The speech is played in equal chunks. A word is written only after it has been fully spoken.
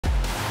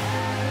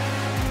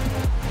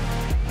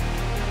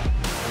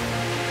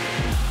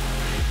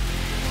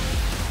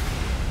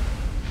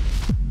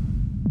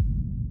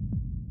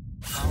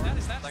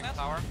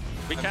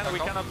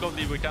cannot go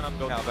deep. We cannot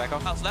go. Yeah, back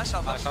off. I'll flash.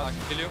 I can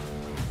kill you.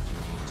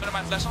 Should I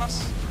mind flash on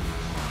us?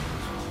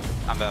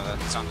 I'm dead.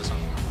 This one.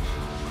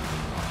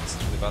 It's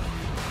really bad.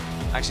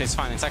 Actually, it's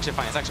fine. It's actually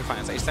fine. It's actually fine.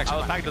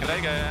 I'll attack the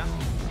Drake, yeah.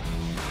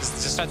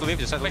 Just try to leave.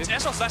 Wait,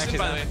 Ashe will flash in,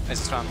 by the way.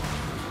 It's just run.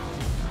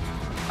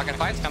 I can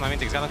fight. Can I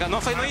Mikyx? No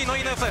flash.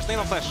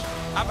 No flash.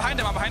 I'm behind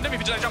him. If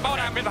you jump out,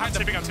 I'm behind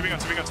him.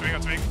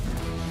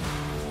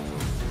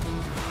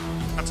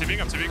 I'm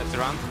TPing. Let's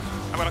run.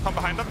 I'm gonna come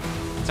behind them.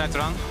 Try to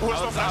run. I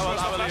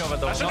will leave over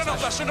those. Should no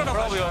flash.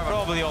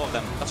 Probably all of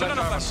them. Should no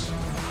flash.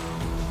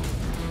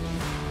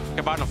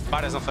 Okay, Bard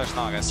has no flash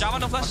now, I guess. Java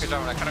no flash. Okay,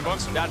 Java, can I go?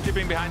 They are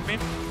TPing behind me.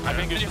 I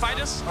think Did you fight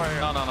this? No.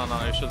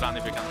 You should run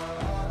if you can.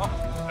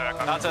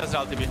 That's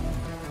Real TP.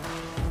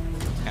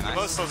 Okay, nice.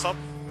 Both still up.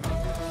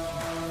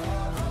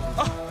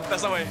 Oh,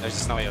 there's no way. There's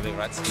just no way you leave,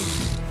 right?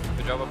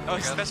 Good job. Oh,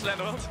 he's the best player in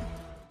the world.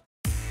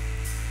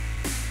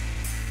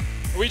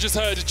 We just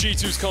heard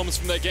G2's comms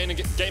from their game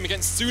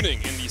against Suning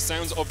in the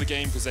Sounds of the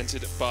Game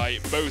presented by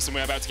Bose, and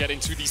we're about to get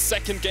into the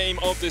second game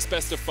of this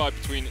best of 5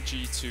 between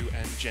G2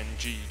 and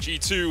Gen.G.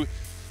 G2,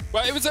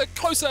 well, it was a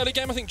close early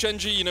game. I think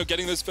Gen.G, you know,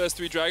 getting those first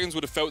 3 dragons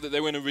would have felt that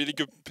they were in a really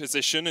good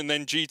position, and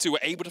then G2 were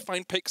able to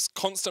find picks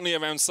constantly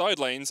around side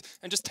lanes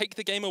and just take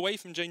the game away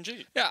from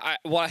Gen.G. Yeah,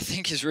 what I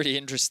think is really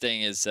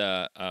interesting is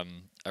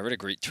I read a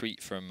great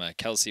tweet from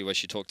Kelsey where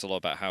she talked a lot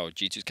about how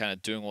G2's kind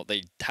of doing what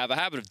they have a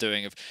habit of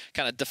doing, of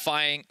kind of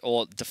defying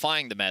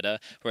the meta,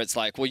 where it's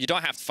like, well, you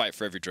don't have to fight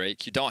for every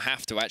Drake. You don't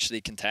have to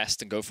actually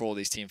contest and go for all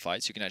these team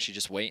fights. You can actually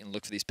just wait and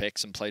look for these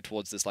picks and play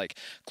towards this like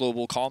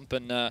global comp.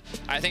 And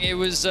I think it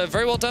was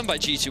very well done by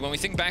G2. When we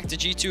think back to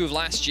G2 of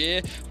last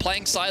year,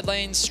 playing side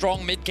lanes,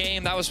 strong mid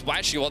game, that was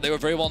actually what they were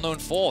very well known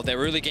for. Their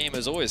early game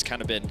has always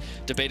kind of been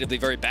debatably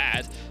very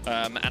bad.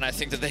 And I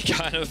think that they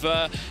kind of,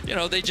 you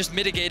know, they just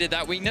mitigated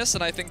that weakness.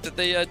 And I think that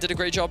they did a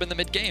great job in the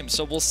mid game.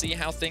 So we'll see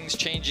how things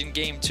change in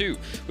game 2.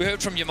 We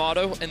heard from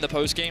Yamato in the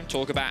post game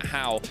talk about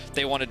how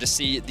they wanted to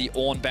see the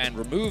Ornn ban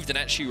removed and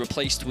actually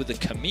replaced with a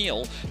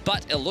Camille.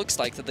 But it looks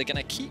like that they're going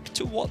to keep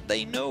to what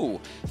they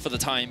know for the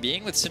time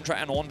being, with Syndra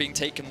and Ornn being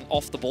taken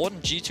off the board,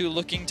 and G2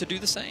 looking to do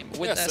the same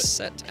with their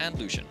Set and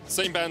Lucian.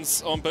 Same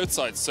bans on both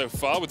sides so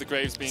far, with the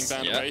Graves being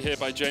banned away here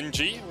by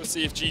Gen.G. We'll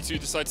see if G2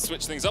 decide to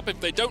switch things up. If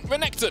they don't,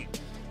 Renekton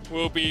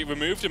will be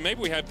removed, and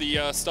maybe we have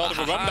the start of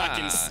a run back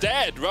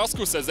instead.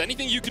 Rascal says,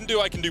 anything you can do,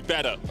 I can do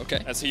better.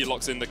 Okay. As he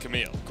locks in the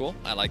Camille. Cool,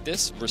 I like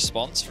this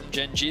response from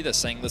Gen.G. They're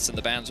saying, listen,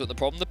 the bans weren't the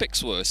problem, the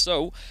picks were.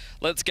 So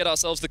let's get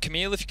ourselves the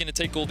Camille. If you're going to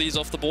take all these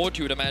off the board,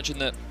 you would imagine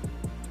that,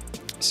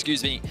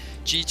 excuse me,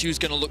 G2 is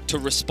going to look to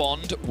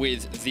respond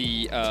with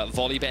the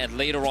volley bed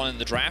later on in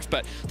the draft,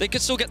 but they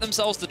could still get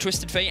themselves the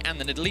Twisted Fate and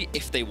the Nidalee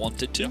if they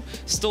wanted to.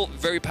 Still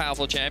very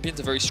powerful champions,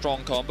 a very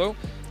strong combo.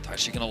 They're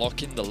actually going to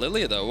lock in the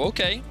Lillia though.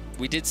 Okay,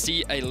 we did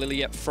see a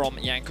Lillia from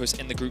Jankos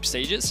in the group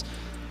stages.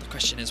 The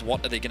question is,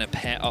 what are they going to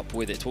pair up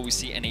with it? Will we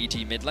see an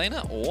AD mid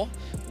laner, or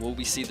will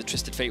we see the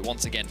Twisted Fate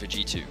once again for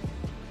G2?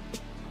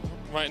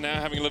 Right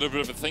now, having a little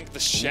bit of a think, the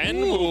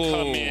Shen will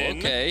come in.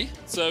 Okay.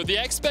 So the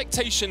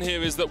expectation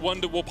here is that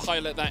Wunder will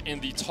pilot that in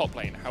the top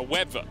lane.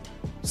 However,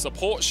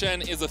 support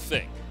Shen is a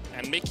thing,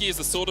 and Mikyx is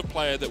the sort of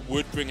player that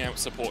would bring out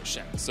support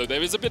Shen. So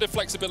there is a bit of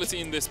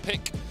flexibility in this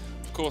pick.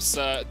 Of course,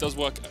 it does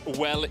work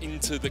well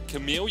into the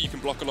Camille. You can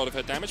block a lot of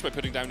her damage by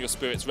putting down your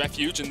Spirit's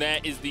Refuge, and there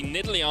is the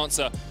Nidalee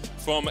answer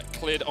from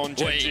Clid on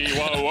Gen.G.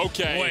 Whoa,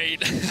 okay. Wait.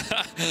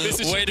 This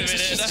is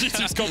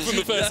G2's come from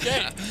the first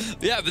game.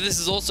 Yeah, but this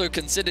is also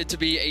considered to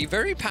be a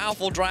very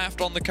powerful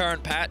draft on the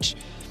current patch.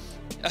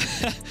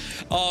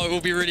 Oh, it will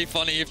be really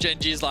funny if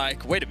Gen.G is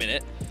like, wait a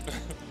minute,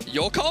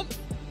 your comp?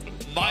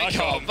 My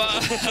comp.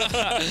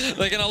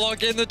 They're going to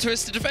lock in the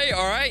Twisted Fate,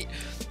 all right.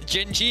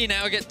 Gen.G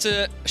now get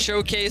to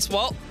showcase,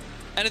 well,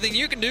 anything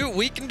you can do,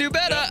 we can do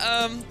better.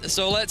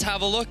 So let's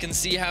have a look and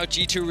see how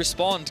G2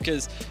 respond,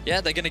 because,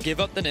 yeah, they're going to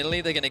give up the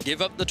Nidalee, they're going to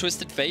give up the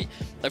Twisted Fate.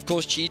 Of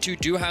course, G2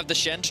 do have the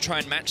Shen to try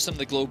and match some of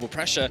the global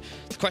pressure.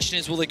 The question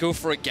is, will they go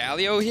for a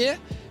Galio here?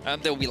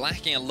 They'll be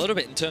lacking a little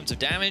bit in terms of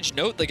damage.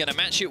 Note, they're going to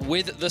match it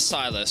with the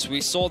Sylas.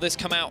 We saw this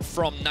come out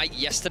from Knight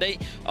yesterday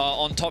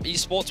on top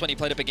Esports when he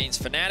played up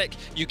against Fnatic.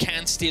 You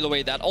can steal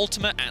away that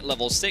ultimate at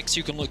level 6.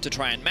 You can look to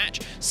try and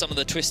match some of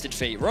the Twisted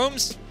Fate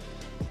roams.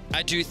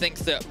 I do think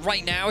that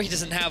right now he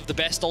doesn't have the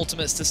best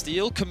ultimates to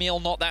steal. Camille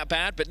not that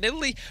bad, but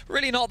Nidalee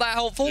really not that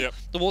helpful. Yep.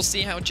 So we'll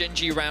see how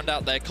Gen.G round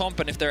out their comp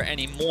and if there are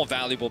any more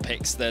valuable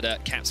picks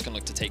that Caps can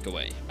look to take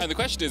away. And the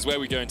question is where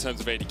we go in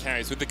terms of AD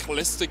carries. With the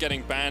Kalista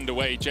getting banned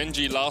away,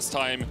 Gen.G last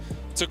time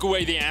took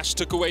away the Ashe,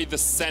 took away the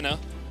Senna.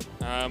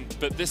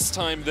 But this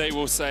time they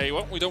will say,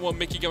 well, we don't want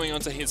Mikyx going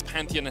onto his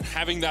Pantheon and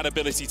having that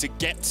ability to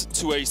get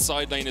to a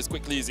side lane as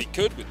quickly as he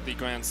could with the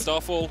Grand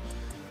Starfall.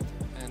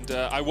 And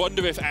I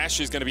wonder if Ashe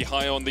is going to be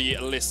high on the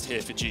list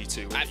here for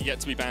G2, yet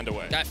to be banned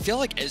away. I feel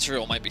like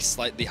Israel might be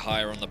slightly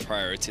higher on the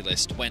priority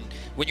list. When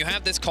you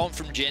have this comp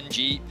from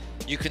Gen.G,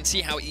 you can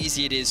see how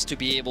easy it is to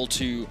be able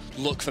to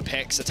look for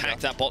picks, attack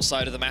that bot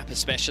side of the map,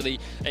 especially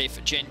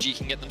if Gen.G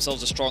can get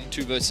themselves a strong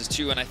 2 versus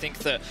 2. And I think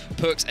that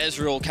Perkz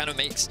Ezreal kind of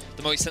makes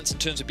the most sense in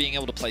terms of being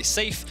able to play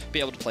safe, be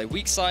able to play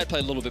weak side, play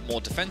a little bit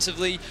more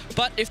defensively.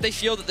 But if they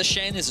feel that the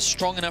Shen is a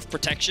strong enough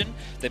protection,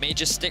 they may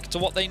just stick to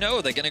what they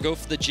know. They're going to go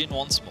for the Jhin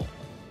once more.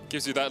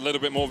 Gives you that little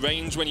bit more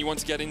range when you want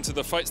to get into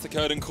the fights. The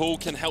curtain call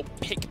can help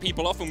pick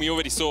people off, and we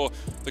already saw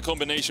the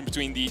combination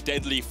between the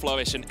deadly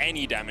flourish and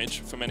any damage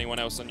from anyone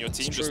else on your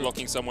team, just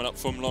locking someone up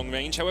from long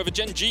range. However,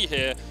 Gen.G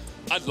here,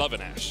 I'd love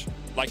an Ashe.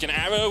 Like an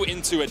arrow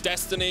into a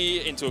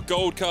Destiny, into a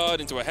gold card,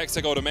 into a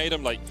Hexagon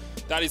Ultimatum, like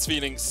that is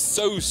feeling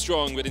so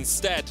strong, but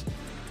instead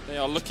they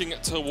are looking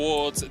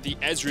towards the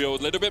Ezreal.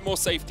 A little bit more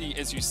safety,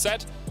 as you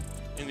said.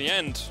 In the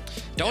end,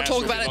 don't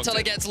talk about it until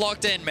it gets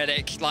locked in,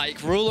 Medic.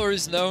 Like, Ruler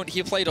is known,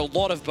 he played a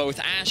lot of both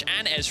Ashe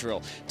and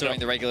Ezreal during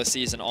the regular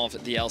season of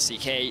the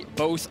LCK.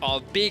 Both are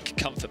big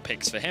comfort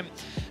picks for him,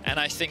 and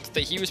I think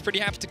that he was pretty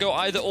happy to go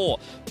either or.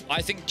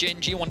 I think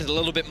Gen.G wanted a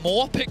little bit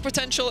more pick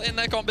potential in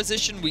their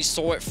composition. We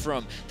saw it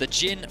from the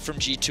Jhin from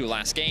G2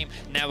 last game.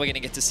 Now we're going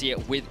to get to see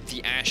it with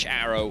the Ashe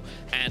Arrow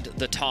and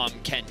the Tahm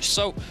Kench.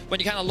 So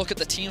when you kind of look at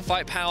the team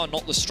fight power,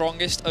 not the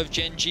strongest of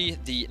Gen.G,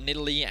 the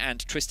Nidalee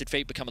and Twisted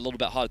Fate become a little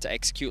bit harder to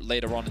execute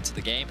later on into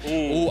the game.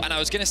 Ooh, and I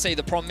was going to say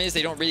the problem is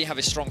they don't really have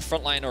a strong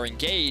frontline or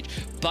engage,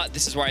 but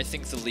this is where I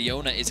think the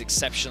Leona is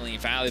exceptionally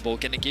valuable.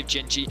 Going to give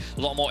Gen.G a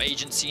lot more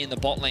agency in the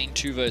bot lane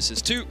 2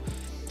 versus 2.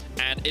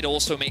 And it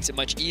also makes it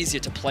much easier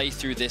to play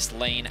through this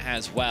lane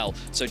as well.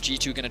 So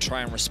G2 going to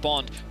try and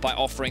respond by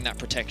offering that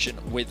protection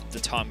with the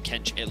Tahm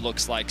Kench, it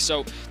looks like.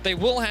 So they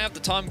will have the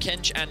Tahm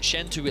Kench and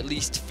Shen to at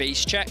least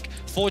face check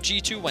for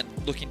G2 when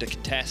looking to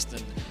contest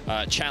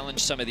and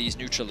challenge some of these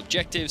neutral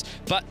objectives,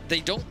 but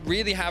they don't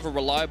really have a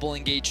reliable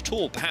engage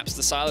tool. Perhaps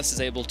the Sylas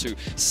is able to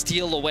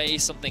steal away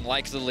something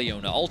like the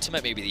Leona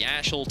ultimate, maybe the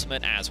Ashe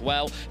ultimate as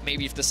well.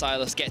 Maybe if the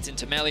Sylas gets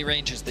into melee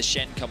range as the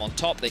Shen come on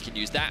top, they can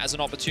use that as an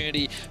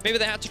opportunity. Maybe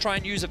they have to try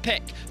and use a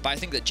pick, but I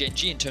think that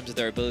Gen.G, in terms of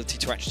their ability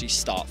to actually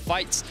start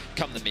fights,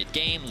 come the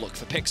mid-game, look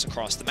for picks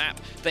across the map,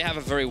 they have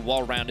a very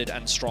well-rounded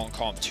and strong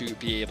comp to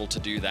be able to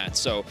do that.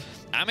 So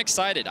I'm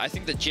excited. I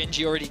think that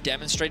Gen.G already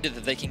demonstrated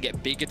that they can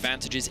get big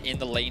advantages in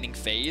the laning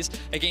phase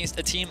against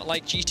a team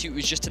like G2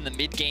 who's just in the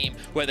mid-game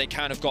where they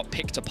kind of got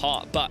picked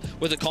apart. But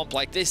with a comp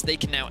like this, they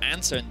can now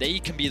answer and they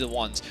can be the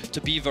ones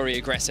to be very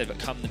aggressive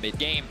come the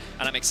mid-game.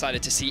 And I'm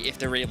excited to see if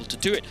they're able to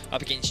do it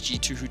up against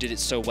G2 who did it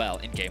so well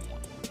in Game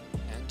 1.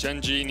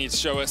 Gen.G needs to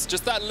show us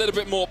just that little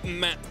bit more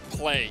map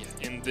play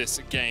in this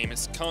game.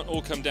 It can't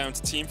all come down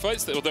to team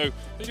fights, although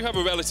they do have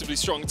a relatively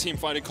strong team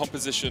fighting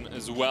composition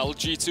as well.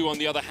 G2, on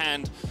the other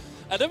hand,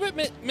 a little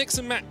bit mix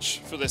and match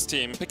for this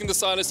team. Picking the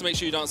Sylas to make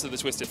sure you dance to the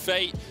Twisted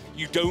Fate.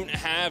 You don't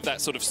have that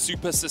sort of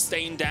super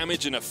sustained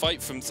damage in a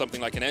fight from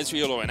something like an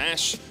Ezreal or an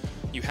Ashe.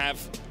 You have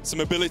some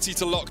ability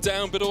to lock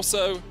down, but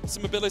also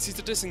some ability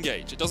to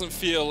disengage. It doesn't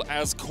feel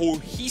as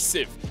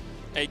cohesive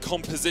a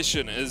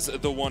composition as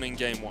the one in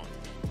Game 1.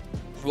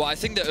 Well, I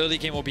think the early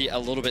game will be a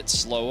little bit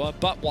slower,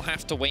 but we'll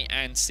have to wait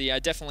and see. I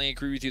definitely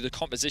agree with you. The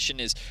composition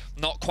is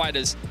not quite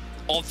as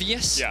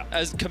obvious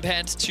as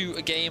compared to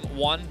a Game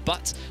 1,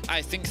 but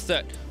I think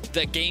that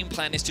the game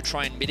plan is to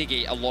try and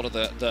mitigate a lot of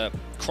the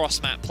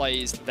cross-map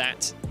plays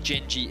that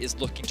Gen.G is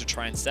looking to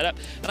try and set up.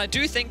 And I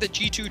do think that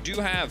G2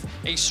 do have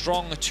a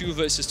strong 2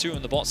 versus 2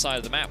 on the bot side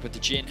of the map with the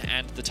Jhin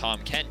and the Tahm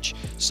Kench.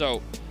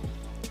 So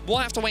we'll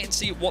have to wait and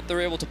see what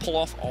they're able to pull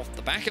off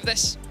the back of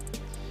this.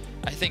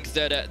 I think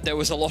that there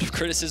was a lot of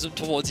criticism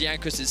towards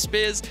Jankos'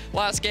 spears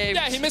last game.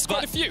 Yeah, he missed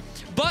quite a few.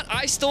 But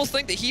I still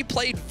think that he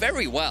played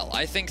very well.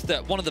 I think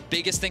that one of the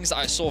biggest things that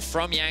I saw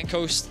from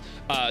Jankos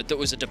that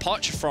was a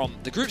departure from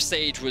the group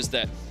stage was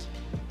that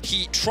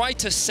he tried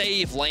to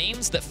save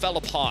lanes that fell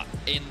apart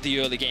in the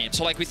early game.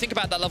 So like we think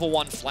about that level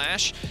 1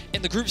 flash,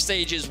 in the group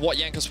stages what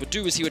Jankos would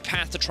do is he would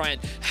path to try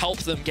and help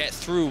them get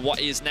through what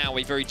is now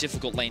a very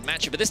difficult lane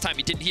matchup. But this time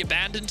he didn't. He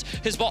abandoned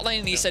his bot lane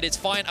and he said, it's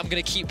fine, I'm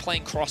going to keep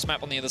playing cross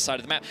map on the other side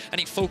of the map. And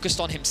he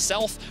focused on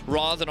himself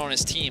rather than on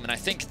his team. And I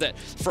think that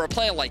for a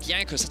player like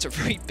Jankos, that's a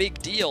very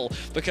big deal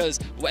because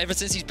ever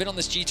since he's been on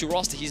this G2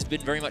 roster, he's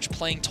been very much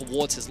playing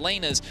towards his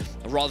laners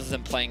rather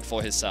than playing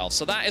for himself.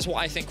 So that is what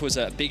I think was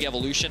a big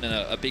evolution and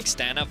a big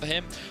standout for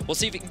him. We'll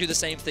see if he can do the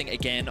same thing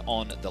again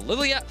on the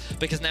Lillia,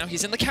 because now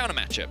he's in the counter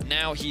matchup.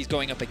 Now he's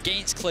going up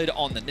against Clid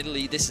on the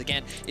Nidalee. This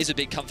again is a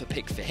big comfort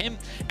pick for him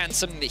and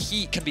something that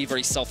he can be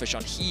very selfish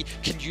on. He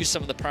can use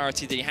some of the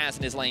priority that he has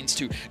in his lanes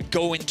to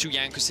go into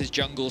Jankos'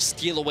 jungle,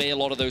 steal away a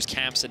lot of those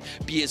camps and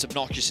be as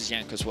obnoxious as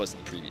Jankos was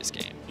in the previous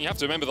game. You have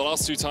to remember the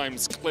last 2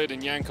 times Clid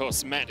and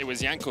Jankos met, it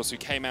was Jankos who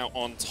came out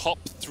on top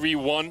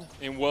 3-1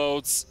 in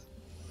Worlds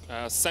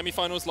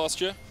semi-finals last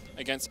year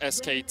against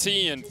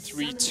SKT and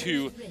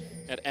 3-2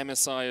 at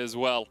MSI as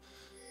well.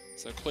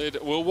 So Clid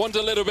will want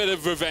a little bit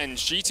of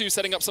revenge. G2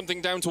 setting up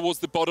something down towards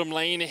the bottom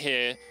lane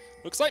here.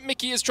 Looks like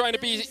Mikyx is trying to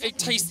be a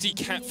tasty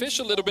catfish,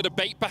 a little bit of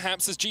bait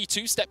perhaps as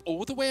G2 step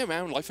all the way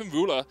around. Life and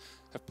Ruler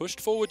have pushed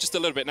forward just a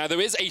little bit. Now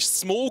there is a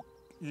small,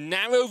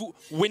 narrow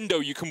window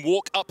you can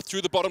walk up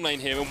through the bottom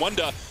lane here, and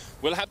Wunder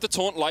will have the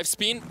taunt. Life's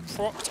been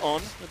procced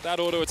on with that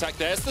auto attack.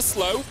 There's the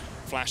slow.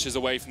 Flashes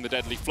away from the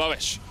deadly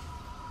flourish.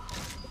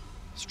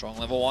 Strong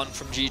level 1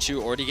 from G2,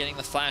 already getting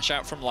the flash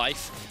out from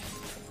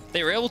Life.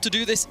 They were able to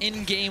do this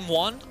in game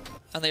 1.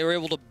 And they were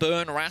able to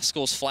burn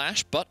Rascal's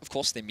flash, but of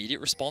course the immediate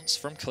response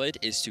from Clid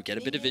is to get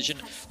a bit of vision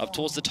up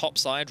towards the top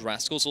side.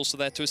 Rascal's also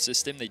there to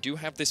assist him. They do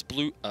have this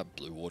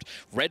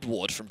red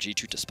ward from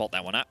G2 to spot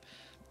that one up.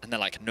 And they're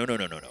like, no.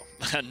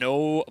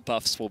 No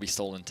buffs will be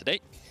stolen today.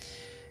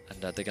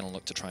 And they're going to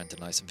look to try and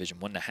deny some vision.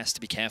 Wunder has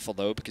to be careful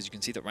though, because you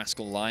can see that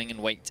Rascal lying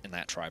in wait in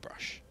that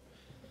tri-brush.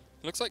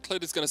 Looks like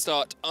Clid is going to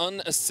start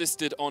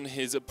unassisted on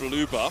his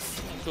blue buff.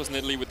 Of course,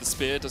 Nidalee with the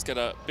spear does get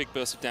a big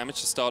burst of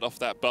damage to start off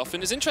that buff.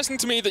 And it's interesting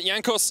to me that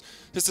Jankos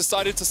has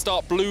decided to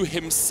start blue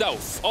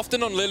himself.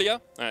 Often on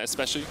Lillia,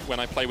 especially when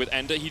I play with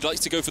Ender, he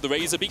likes to go for the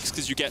Razor Beaks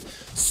because you get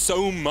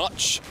so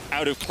much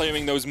out of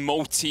clearing those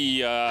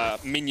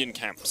multi-minion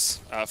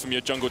camps from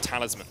your jungle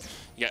talisman.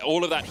 You get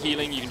all of that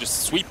healing, you can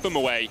just sweep them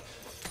away.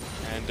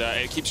 And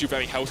it keeps you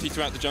very healthy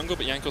throughout the jungle,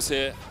 but Jankos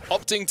here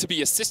opting to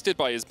be assisted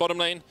by his bottom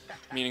lane,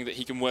 meaning that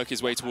he can work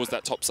his way towards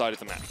that top side of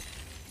the map.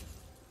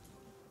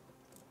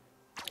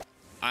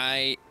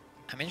 I'm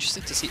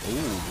interested to see...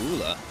 Ooh,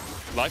 Ruler.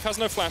 Life has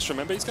no flash,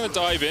 remember? He's going to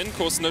dive in. Of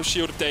course, no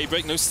Shield of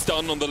Daybreak, no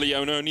stun on the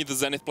Leona, only the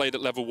Zenith Blade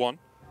at level 1.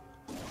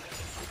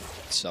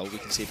 So we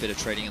can see a bit of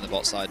trading in the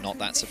bot side, not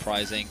that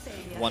surprising.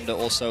 Wunder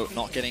also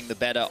not getting the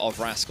better of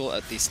Rascal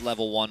at this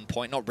level 1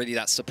 point. Not really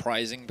that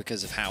surprising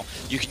because of how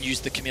you can use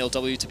the Camille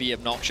W to be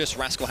obnoxious.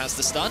 Rascal has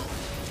the stun.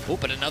 Oh,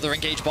 but another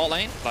engaged bot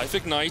lane. Life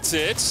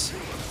ignited.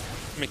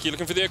 Mikyx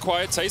looking for the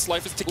acquired taste.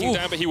 Life is ticking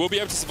down, but he will be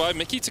able to survive.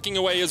 Mikyx ticking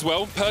away as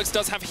well. Perkz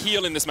does have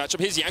heal in this matchup.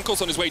 Here's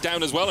Jankos on his way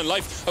down as well, and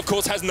Life, of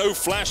course, has no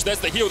flash. There's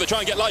the heal. They try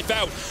and get Life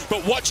out,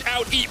 but watch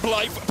out, eat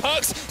Life.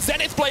 Perkz,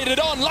 Zenith bladed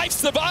on. Life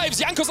survives.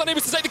 Jankos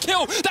unable to take the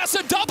kill. That's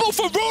a double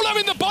for Ruler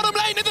in the bottom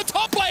lane, in the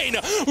top lane.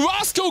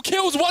 Rascal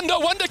kills Wunder.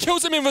 Wunder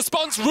kills him in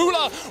response.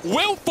 Ruler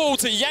will fall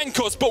to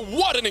Jankos, but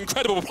what an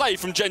incredible play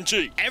from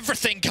Gen.G.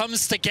 Everything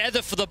comes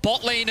together for the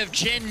bot lane of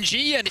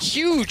Gen.G, and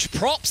huge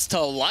props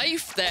to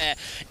Life there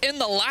in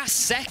the last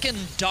second,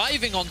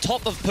 diving on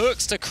top of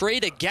Perkz to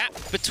create a gap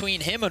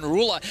between him and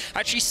Ruler,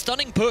 actually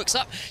stunning Perkz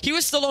up. He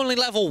was still only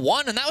level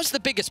 1, and that was the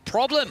biggest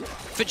problem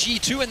for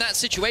G2 in that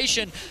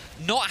situation.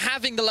 Not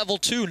having the level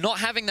 2, not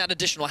having that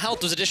additional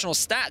health, those additional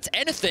stats,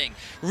 anything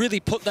really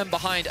put them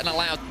behind and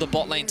allowed the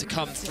bot lane to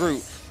come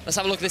through. Let's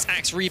have a look at this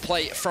Axe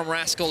replay from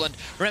Rascal, and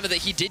remember that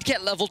he did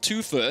get level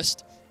 2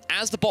 first.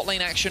 As the bot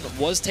lane action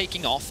was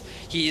taking off,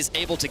 he is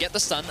able to get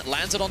the stun,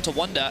 lands it onto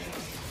Wunder,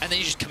 and then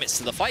he just commits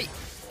to the fight.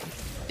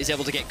 Is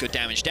able to get good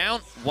damage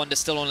down. Wunder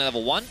still only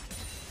level 1.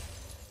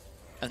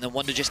 And then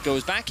Wunder just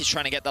goes back. He's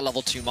trying to get that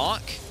level 2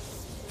 mark.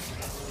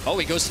 Oh,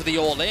 he goes for the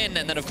all-in,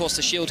 and then of course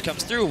the shield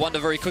comes through. Wunder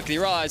very quickly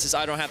realizes,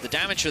 I don't have the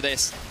damage for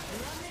this.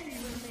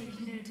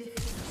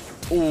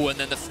 Oh, and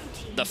then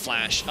the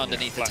flash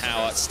underneath the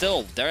tower.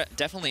 Still,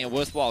 definitely a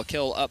worthwhile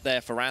kill up there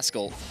for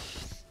Rascal.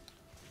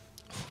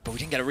 But we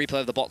didn't get a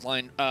replay of the bot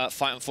line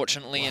fight,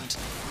 unfortunately, and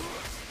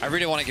I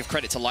really want to give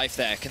credit to Life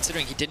there.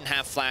 Considering he didn't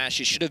have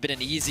flash, it should have been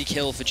an easy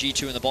kill for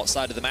G2 in the bot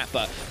side of the map.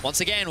 But once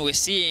again, we're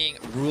seeing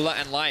Ruler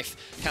and Life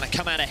kind of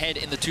come out ahead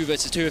in the 2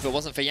 versus 2. If it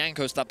wasn't for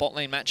Jankos, that bot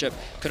lane matchup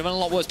could have been a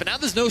lot worse. But now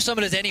there's no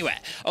summoners anywhere.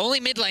 Only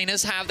mid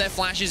laners have their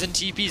flashes and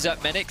TPs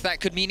up Medic. That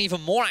could mean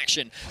even more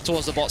action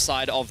towards the bot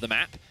side of the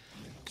map.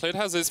 Clid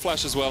has his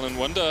flash as well, and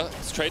Wunder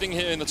is trading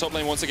here in the top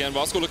lane once again.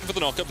 Rascal looking for the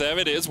knockup. There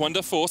it is.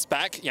 Wunder forced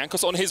back.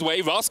 Jankos on his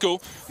way.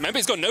 Rascal, remember,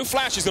 he's got no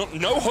flash. He's got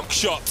no hook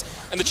shot.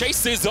 And the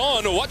chase is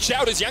on. Watch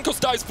out as Jankos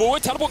dives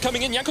forward. Teleport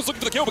coming in. Jankos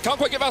looking for the kill, but can't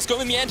quite get Rascal.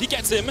 In the end, he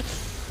gets him.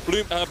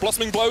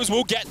 Blossoming Blows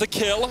will get the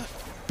kill.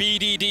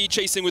 BDD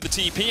chasing with the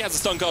TP. Has a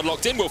stun guard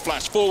locked in. Will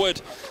flash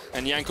forward.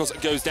 And Jankos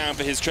goes down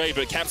for his trade,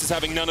 but Caps is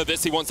having none of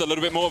this. He wants a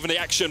little bit more of an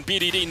action.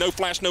 BDD, no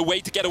flash, no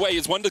way to get away.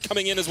 Is Wunder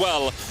coming in as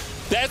well?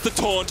 There's the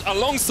taunt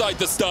alongside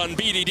the stun.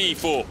 BDD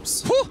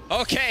falls. Whew.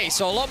 Okay,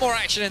 so a lot more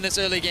action in this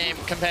early game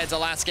compared to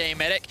last game.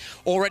 Medic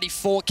already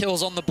 4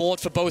 kills on the board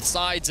for both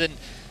sides, and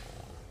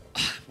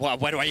well,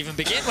 where do I even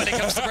begin when it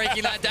comes to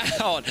breaking that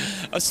down?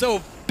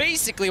 So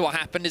basically what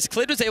happened is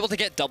Clid was able to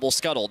get double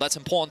scuttle. That's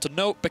important to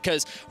note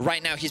because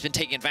right now he's been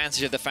taking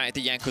advantage of the fact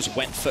that Jankos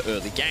went for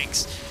early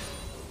ganks.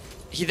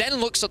 He then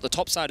looks at the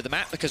top side of the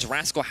map because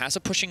Rascal has a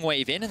pushing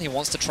wave in and he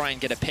wants to try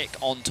and get a pick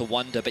onto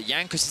Wunder, but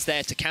Jankos is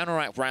there to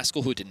counteract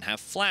Rascal, who didn't have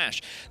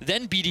flash.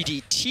 Then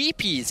BDD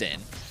TPs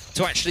in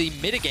to actually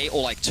mitigate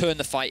or like turn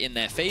the fight in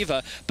their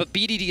favor, but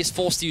BDD is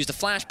forced to use the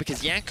flash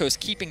because Jankos,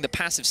 keeping the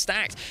passive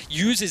stacked,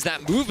 uses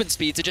that movement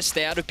speed to just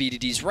stay out of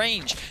BDD's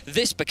range.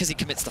 This, because he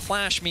commits the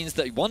flash, means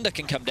that Wunder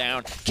can come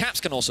down, Caps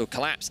can also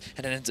collapse,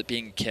 and it ends up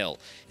being a kill.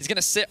 He's going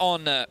to sit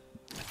on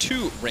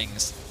 2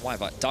 rings. Why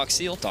have I? Dark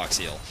Seal? Dark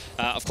Seal.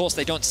 Of course,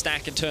 they don't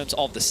stack in terms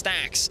of the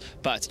stacks,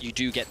 but you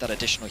do get that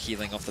additional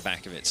healing off the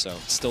back of it, so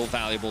it's still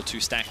valuable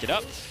to stack it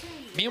up.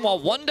 Meanwhile,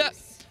 Wunder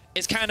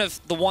is kind of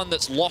the one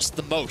that's lost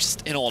the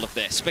most in all of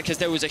this, because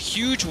there was a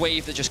huge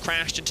wave that just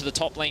crashed into the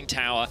top lane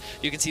tower.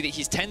 You can see that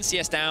he's 10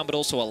 CS down, but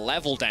also a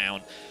level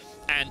down.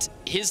 And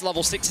his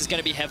level 6 is going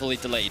to be heavily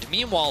delayed.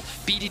 Meanwhile,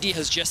 BDD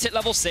has just hit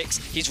level 6.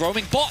 He's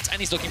roaming bot, and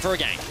he's looking for a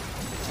gank.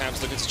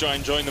 Taham's looking to try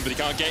and join them, but he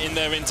can't get in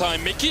there in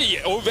time.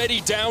 Mikyx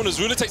already down as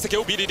Ruler takes the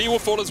kill. BDD will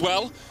fall as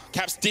well.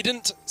 Caps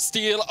didn't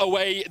steal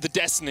away the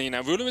Destiny.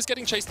 Now, Ruler is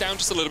getting chased down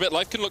just a little bit.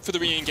 Life can look for the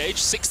re-engage.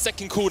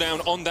 6-second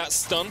cooldown on that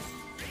stun.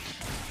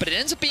 But it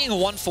ends up being a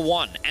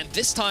 1-for-1, and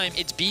this time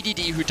it's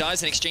BDD who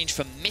dies in exchange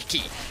for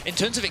Mikyx. In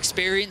terms of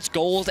experience,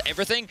 gold,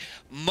 everything,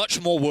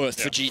 much more worth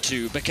for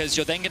G2, because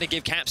you're then going to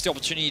give Caps the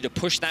opportunity to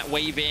push that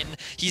wave in.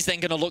 He's then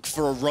going to look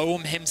for a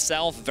roam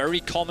himself, very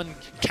common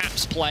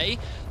Caps play.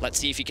 Let's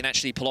see if he can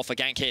actually pull off a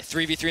gank here.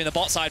 3v3 in the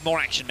bot side, more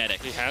action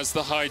medic. He has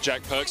the hijack.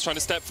 Perkz trying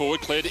to step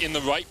forward. Clid in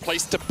the right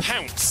place to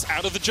pounce.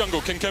 Out of the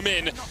jungle, can come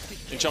in.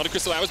 Enchanted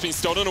Crystal Arrow's been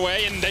stolen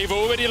away, and they've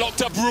already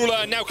locked up Ruler,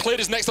 and now Clid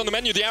is next on the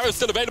menu. The arrow's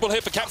still available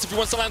here for Caps if he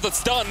wants to land the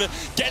stun.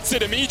 Gets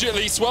it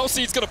immediately. Swell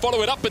Seed's going to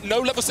follow it up, but no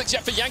level 6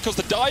 yet for Jankos.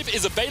 The dive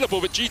is available,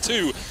 but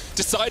G2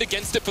 decide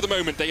against it for the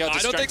moment. They are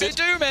distracted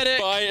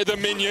by the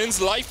minions.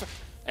 Life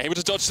able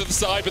to dodge to the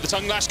side, but the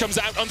tongue lash comes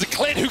out onto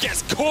Clid, who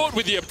gets caught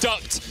with the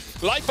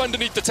abduct. Life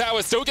underneath the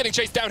tower, still getting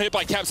chased down here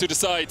by Caps, who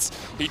decides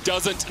he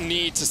doesn't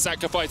need to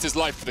sacrifice his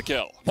life for the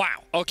kill.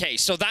 Wow, okay,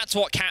 so that's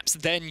what Caps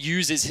then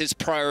uses his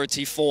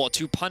priority for,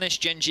 to punish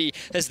Gen.G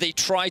as they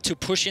try to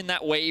push in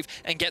that wave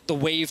and get the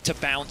wave to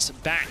bounce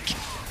back.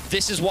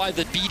 This is why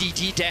the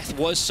BDD death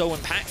was so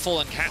impactful,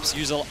 and Caps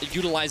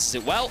utilizes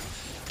it well.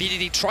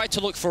 BDD tried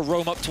to look for a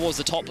roam up towards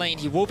the top lane.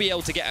 He will be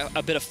able to get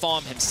a bit of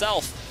farm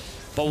himself.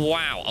 But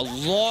wow, a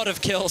lot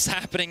of kills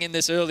happening in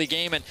this early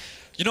game. And,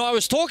 you know, I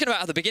was talking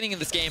about at the beginning of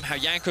this game how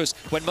Jankos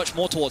went much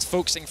more towards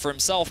focusing for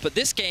himself. But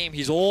this game,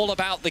 he's all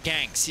about the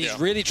ganks. He's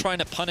really trying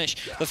to punish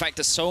the fact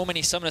that so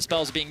many summoner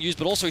spells are being used,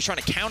 but also he's trying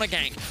to counter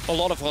gank a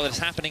lot of what is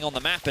happening on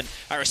the map. And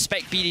I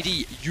respect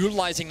BDD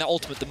utilizing that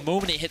ultimate the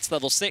moment he hits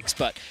level 6,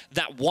 but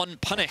that one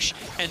punish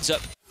ends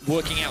up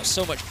working out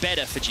so much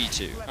better for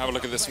G2. Have a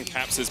look at this from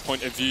Caps'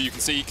 point of view. You can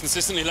see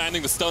consistently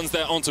landing the stuns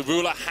there onto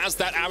Ruler, has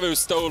that arrow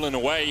stolen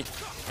away,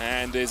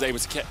 and is able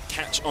to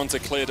catch onto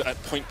Clid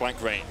at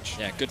point-blank range.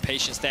 Yeah, good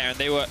patience there, and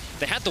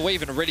they had the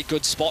wave in a really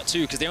good spot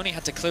too, because they only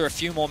had to clear a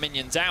few more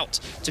minions out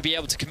to be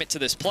able to commit to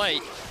this play,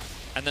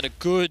 and then a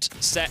good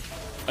set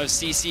of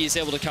CC is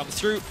able to come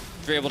through.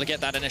 They're able to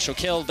get that initial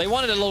kill. They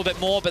wanted a little bit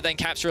more, but then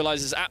Caps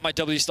realizes, my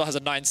W still has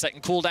a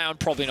 9-second cooldown,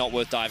 probably not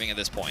worth diving at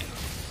this point.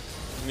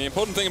 And the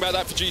important thing about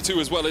that for G2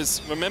 as well is,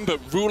 remember,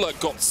 Ruler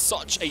got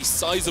such a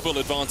sizable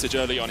advantage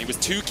early on. He was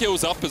 2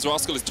 kills up as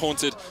Rascal is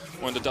taunted,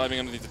 Wunder diving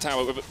underneath the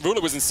tower. But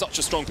Ruler was in such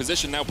a strong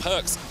position. Now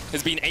Perkz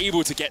has been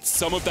able to get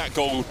some of that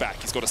gold back.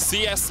 He's got a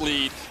CS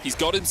lead. He's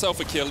got himself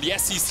a kill.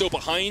 Yes, he's still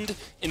behind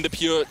in the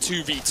pure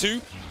 2v2,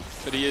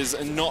 but he is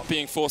not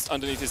being forced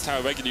underneath his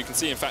tower regularly. You can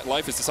see, in fact,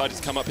 Life has decided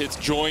to come up here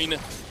to join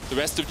the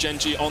rest of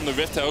Gen.G on the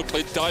Rift Herald.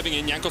 Clid diving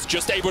in. Jankos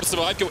just able to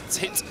survive. Gets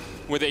hit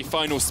with a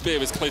final spear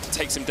as Clid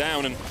takes him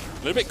down. And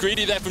a little bit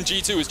greedy there from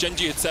G2 as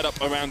Gen.G had set up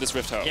around this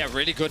Rift Herald. Yeah,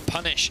 really good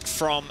punish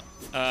from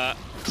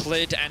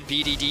Clid and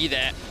BDD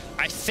there.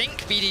 I think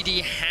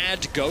BDD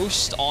had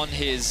Ghost on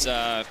his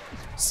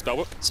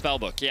Spellbook?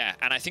 Spellbook, yeah.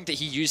 And I think that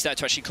he used that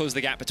to actually close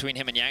the gap between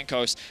him and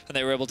Jankos, and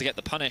they were able to get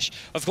the punish.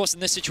 Of course, in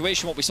this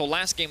situation, what we saw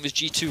last game was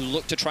G2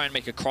 looked to try and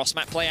make a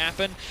cross-map play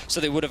happen, so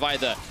they would have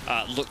either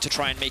looked to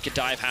try and make a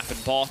dive happen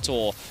bot,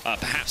 or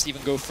perhaps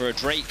even go for a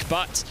Drake,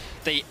 but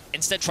they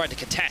instead tried to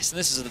contest, and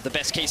this is the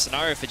best case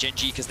scenario for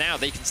Gen.G, because now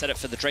they can set up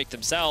for the Drake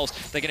themselves.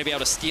 They're going to be able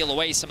to steal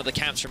away some of the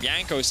camps from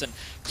Jankos, and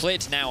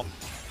Clid now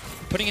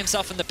putting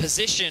himself in the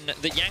position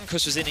that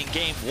Jankos was in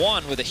game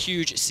 1 with a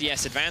huge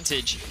CS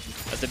advantage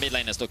as the mid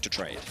laners look to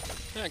trade.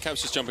 Yeah,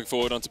 Caps just jumping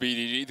forward onto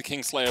BDD. The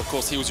Kingslayer, of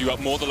course, heals you up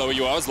more the lower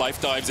you are as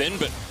Life dives in,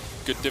 but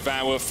good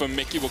devour from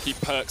Mikyx will keep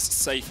Perkz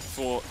safe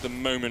for the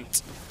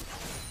moment.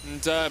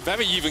 And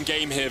very even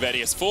game here,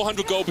 Vedius.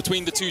 400 gold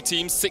between the two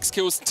teams, 6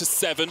 kills to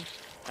 7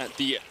 at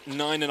the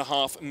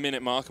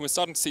 9.5-minute mark, and we're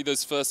starting to see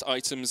those first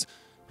items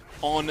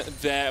on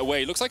their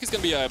way. Looks like it's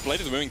going to be a Blade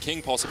of the Ruin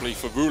King possibly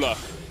for Ruler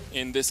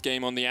in this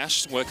game on the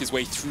Ashe, work his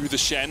way through the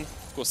Shen.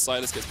 Of course,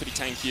 Sylas gets pretty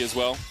tanky as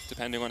well,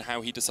 depending on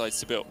how he decides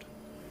to build.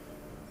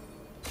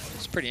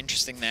 It's pretty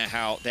interesting there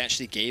how they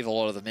actually gave a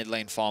lot of the mid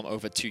lane farm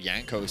over to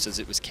Jankos as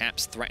it was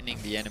Caps threatening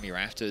the enemy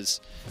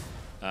rafters.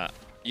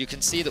 You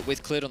can see that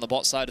with Clid on the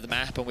bot side of the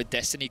map and with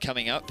Destiny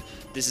coming up,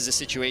 this is a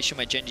situation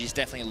where Gen.G is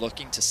definitely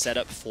looking to set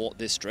up for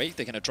this Drake.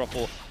 They're going to drop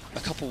a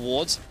couple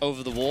wards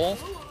over the wall.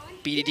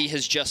 BDD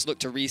has just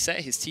looked to reset.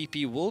 His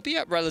TP will be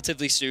up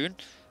relatively soon,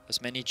 as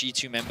many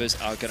G2 members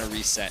are going to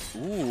reset.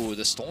 Ooh,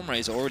 the Storm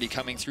Rays are already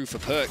coming through for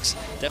Perkz.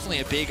 Definitely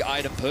a big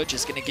item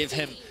purchase, going to give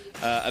him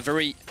a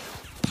very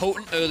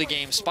potent early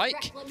game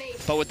spike.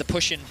 But with the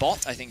push in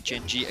bot, I think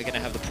Gen.G are going to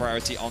have the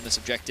priority on this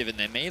objective, and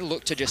they may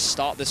look to just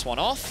start this one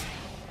off.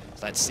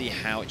 Let's see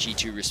how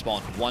G2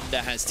 respond. Wunder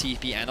has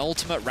TP and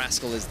ultimate.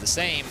 Rascal is the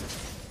same.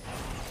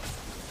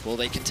 Will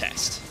they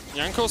contest?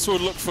 Jankos will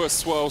look for a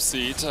Swirl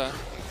Seed.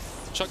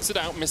 chucks it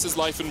out, misses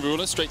life and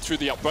ruler straight through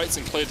the uprights,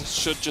 and Clid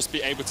should just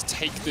be able to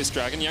take this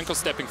dragon. Jankos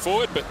stepping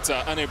forward, but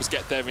unable to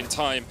get there in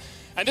time.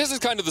 And this is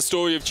kind of the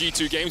story of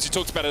G2 games. You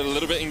talked about it a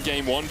little bit in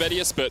game 1,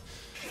 Vedius, but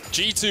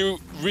G2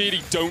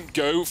 really don't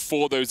go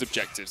for those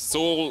objectives.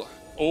 It's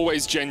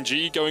always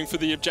Gen.G going for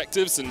the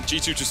objectives, and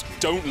G2 just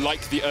don't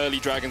like the early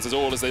dragons at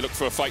all as they look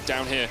for a fight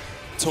down here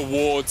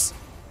towards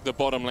the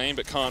bottom lane,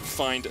 but can't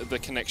find the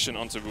connection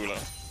onto ruler.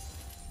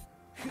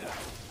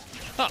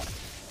 Oh,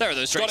 there are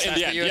those drinks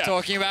that you were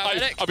talking about,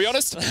 I'll be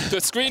honest, the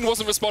screen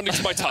wasn't responding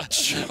to my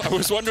touch. I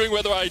was wondering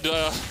whether I'd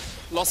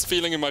lost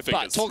feeling in my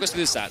fingers. But talk us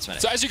through the stats, man.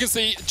 So as you can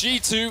see,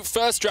 G2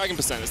 first dragon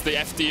percent, it's the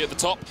FD at the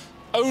top.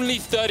 Only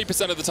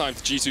 30% of the time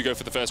G2 go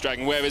for the first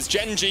dragon, whereas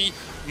Gen.G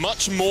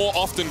much more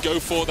often go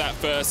for that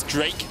first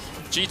Drake.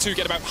 G2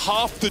 get about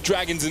half the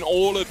dragons in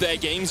all of their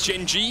games.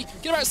 Gen.G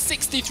get about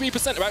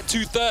 63%, about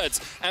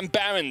 2/3. And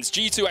Barons,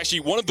 G2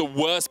 actually one of the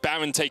worst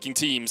Baron taking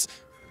teams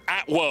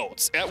at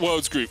Worlds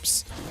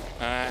groups.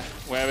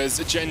 Whereas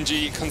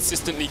Gen.G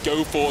consistently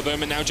go for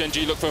them, and now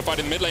Gen.G look for a fight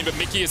in the mid lane, but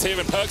Mikyx is here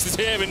and Perkz is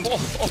here, and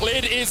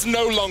Clid is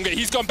no longer.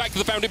 He's gone back to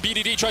the fountain.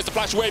 BDD tries to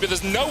flash away, but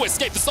there's no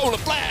escape. The solar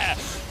flare.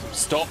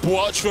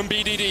 Stopwatch from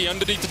BDD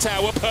underneath the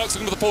tower. Perkz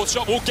looking for the fourth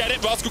shot. We'll get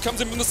it. Rascal comes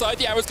in from the side.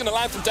 The arrow's going to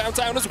land from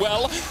downtown as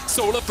well.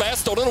 Solar flare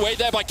stolen away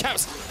there by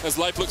Caps as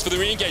Life looks for the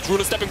re-engage.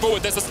 Ruler stepping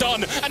forward. There's a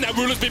stun. And now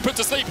Ruler's been put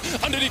to sleep.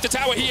 Underneath the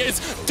tower he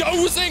is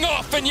dozing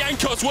off, and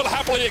Jankos will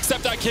happily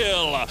accept that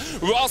kill.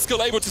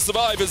 Rascal able to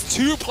survive as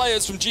 2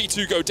 players from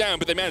G2 go down,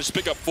 but they managed to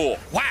pick up 4.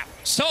 Wow.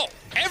 So,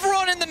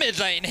 everyone in the mid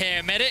lane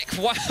here, Medic.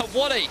 Wow,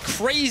 what a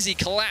crazy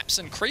collapse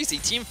and crazy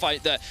team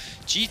fight that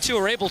G2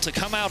 are able to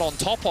come out on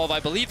top of. I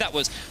believe that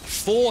was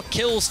 4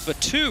 kills for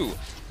 2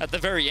 at the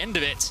very end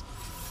of it.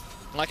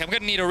 Like, I'm going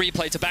to need a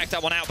replay to back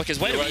that one out, because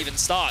where do we even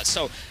start?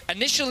 So,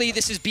 initially,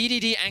 this is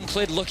BDD and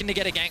Clid looking to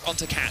get a gank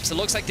onto Caps. It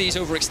looks like these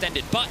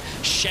overextended, but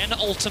Shen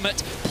ultimate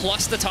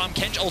plus the Tahm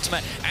Kench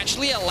ultimate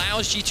actually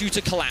allows G2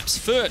 to collapse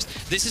first.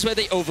 This is where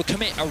they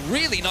overcommit. A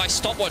really nice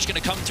stopwatch going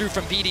to come through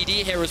from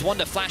BDD here as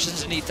Wunder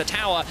flashes underneath the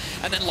tower,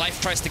 and then Life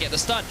tries to get the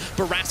stun.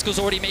 But Rascal's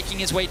already making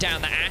his way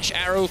down. The Ashe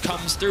arrow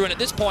comes through, and at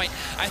this point,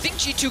 I think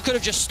G2 could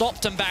have just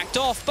stopped and backed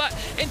off, but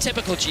in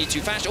typical G2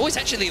 fashion, it's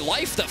actually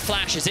Life that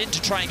flashes in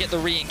to try and get the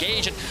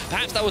re-engage. And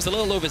perhaps that was a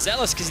little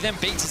overzealous because he then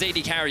baits his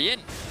AD carry in,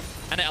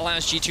 and it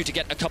allows G2 to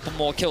get a couple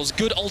more kills.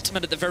 Good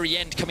ultimate at the very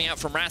end coming out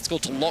from Rascal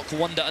to lock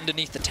Wunder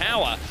underneath the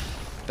tower,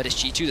 but it's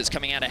G2 that's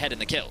coming out ahead in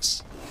the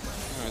kills.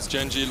 It's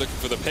Gen.G looking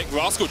for the pick.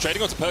 Rascal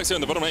trading onto Perkz here in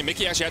the bottom lane.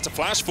 Mikyx actually had to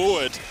flash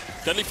forward.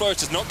 Deadly Flourish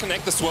does not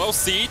connect the Swell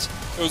Seed.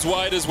 It was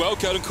wide as well.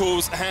 Curtain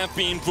calls have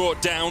been brought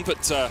down,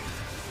 but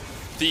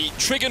the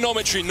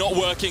trigonometry not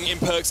working in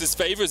Perkz'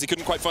 favor as he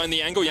couldn't quite find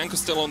the angle. Jankos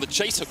still on the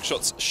chase. Hook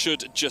shots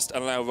should just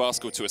allow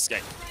Rascal to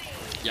escape.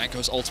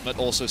 Jankos' ultimate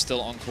also still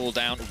on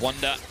cooldown.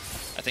 Wunder,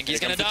 I think he's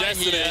going to die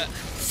here.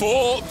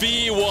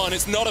 4v1.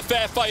 It's not a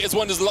fair fight as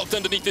Wunder's locked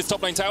underneath this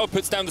top lane tower,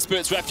 puts down the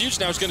Spirit's Refuge.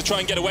 Now he's going to try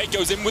and get away.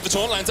 Goes in with the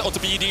taunt, lands it onto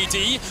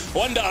BDD.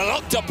 Wunder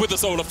locked up with the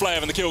solar flare,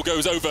 and the kill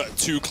goes over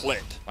to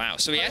Clid. Wow,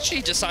 so he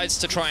actually decides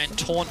to try and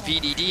taunt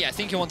BDD. I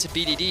think he wanted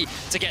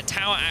BDD to get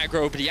tower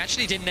aggro, but he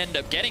actually didn't end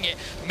up getting it.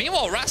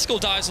 Meanwhile, Rascal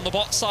dies on the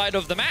bot side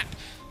of the map.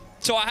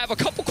 So I have a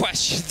couple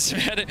questions.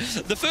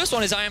 The first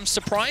one is I am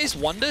surprised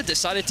Wunder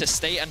decided to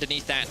stay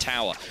underneath that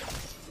tower.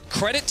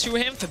 Credit to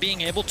him for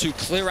being able to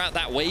clear out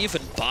that wave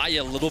and buy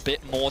a little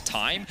bit more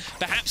time.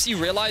 Perhaps he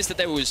realized that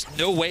there was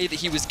no way that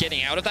he was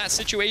getting out of that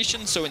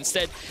situation, so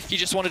instead he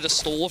just wanted to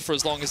stall for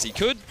as long as he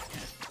could.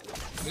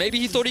 Maybe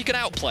he thought he could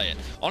outplay it.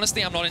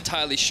 Honestly, I'm not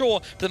entirely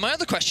sure. But my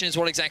other question is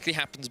what exactly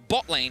happens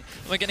bot lane,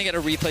 and we're going to get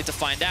a replay to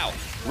find out.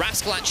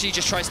 Rascal actually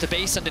just tries to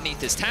base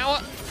underneath his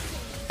tower,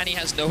 and he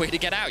has no way to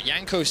get out.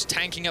 Jankos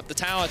tanking up the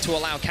tower to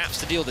allow Caps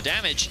to deal the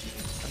damage,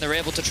 and they're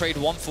able to trade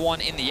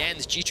 1-for-1 in the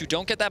end. G2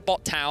 don't get that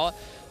bot tower,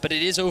 but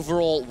it is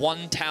overall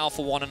 1 tower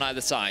for 1 on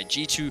either side.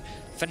 G2,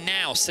 for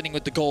now, sitting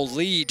with the gold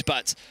lead,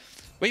 but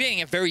we're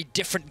getting a very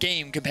different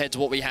game compared to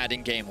what we had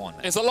in Game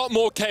 1. It's a lot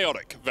more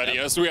chaotic,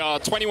 Vedius. We are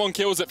 21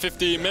 kills at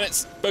 15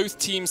 minutes. Both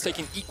teams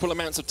taking equal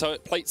amounts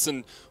of plates,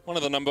 and one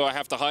of the number I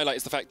have to highlight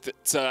is the fact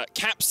that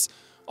Caps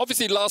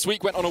obviously last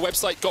week went on a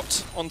website,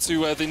 got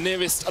onto the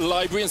nearest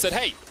library and said,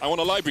 hey, I want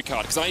a library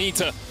card because I need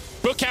to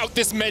book out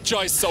this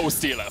Medjai Soul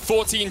Stealer.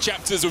 14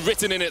 chapters are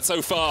written in it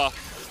so far.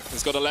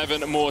 It's got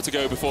 11 more to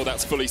go before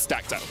that's fully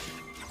stacked up.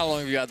 How long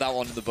have you had that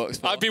one in the books?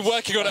 I've been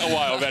working on it a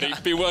while, Reddy.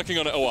 Been working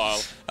on it a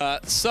while.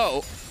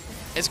 So,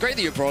 it's great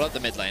that you brought up the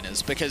mid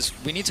laners because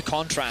we need to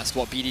contrast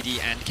what BDD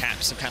and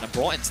Caps have kind of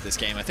brought into this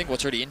game. I think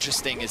what's really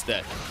interesting is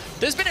that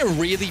there's been a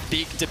really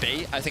big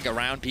debate, I think,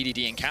 around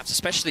BDD and Caps,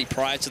 especially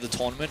prior to the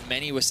tournament.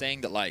 Many were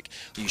saying that, like,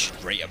 you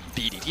should rate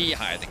BDD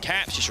higher than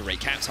Caps, you should rate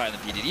Caps higher than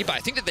BDD, but I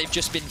think that they've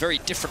just been very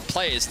different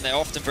players and they're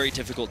often very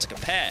difficult to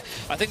compare.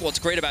 I think what's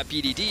great about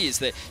BDD is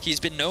that he's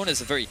been known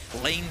as a very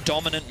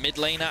lane-dominant mid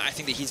laner. I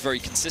think that he's very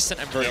consistent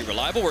and very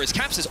reliable, whereas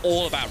Caps is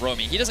all about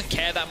roaming. He doesn't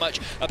care that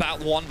much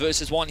about 1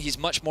 versus 1. He's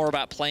much more about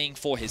about playing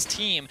for his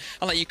team.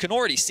 And like, you can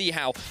already see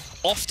how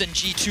often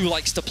G2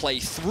 likes to play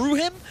through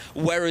him,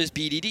 whereas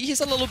BDD,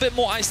 he's a little bit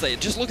more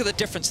isolated. Just look at the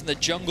difference in the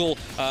jungle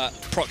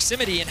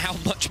proximity and how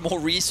much more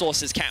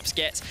resources Caps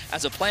gets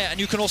as a player. And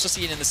you can also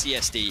see it in the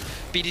CSD.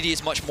 BDD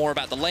is much more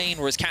about the lane,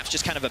 whereas Caps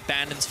just kind of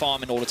abandons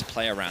farm in order to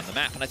play around the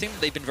map. And I think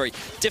that they've been very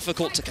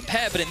difficult to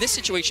compare, but in this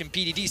situation,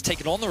 BDD's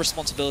taken on the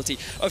responsibility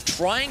of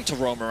trying to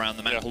roam around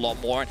the map a lot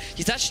more, and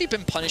he's actually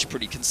been punished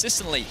pretty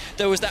consistently.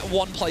 There was that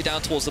one play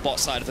down towards the bot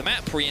side of the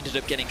map where he ended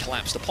up getting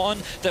collapsed upon.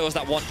 There was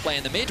that one play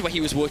in the mid where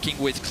he was working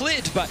with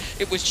Clid, but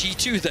it was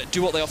G2 that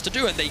do what they have to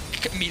do, and they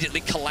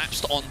immediately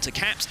collapsed onto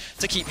Caps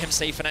to keep him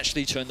safe and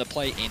actually turn the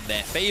play in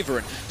their favor.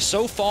 And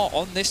so far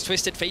on this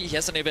Twisted Fate, he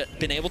hasn't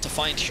been able to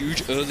find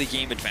huge early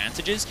game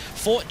advantages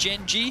for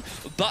Gen.G,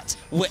 but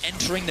we're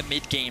entering the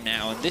mid game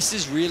now, and this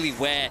is really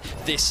where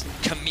this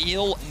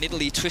Camille,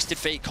 Nidalee, Twisted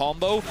Fate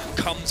combo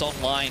comes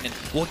online, and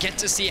we'll get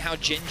to see how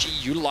Gen.G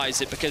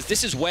utilize it, because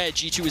this is where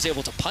G2 is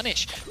able to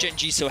punish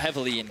Gen.G so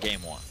heavily in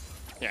game one.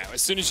 Yeah,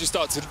 as soon as you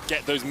start to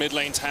get those mid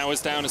lane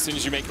towers down, as soon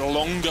as you make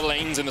longer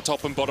lanes in the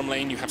top and bottom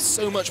lane, you have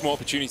so much more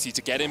opportunity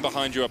to get in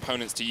behind your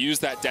opponents, to use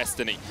that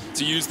destiny,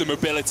 to use the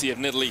mobility of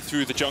Nidalee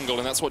through the jungle,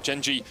 and that's what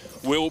Gen.G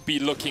will be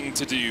looking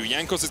to do.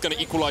 Jankos is going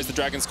to equalize the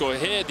Dragon score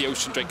here. The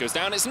Ocean Drake goes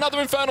down. It's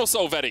another Infernal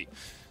Soul, Vedi.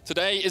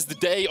 Today is the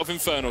day of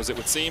Infernals, it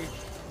would seem,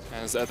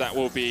 as that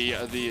will be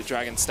the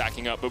Dragon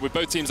stacking up. But with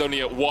both teams only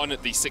at 1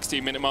 at the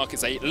 16-minute mark,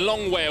 it's a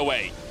long way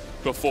away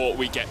before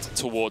we get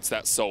towards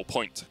that Soul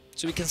point.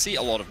 So we can see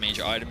a lot of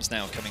major items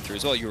now coming through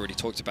as well. You already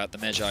talked about the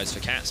Mejai's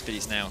for Caps, but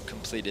he's now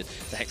completed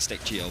the Hextech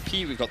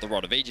GLP. We've got the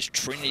Rod of Ages.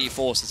 Trinity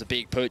Force is a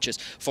big purchase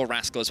for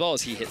Rascal as well,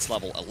 as he hits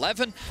level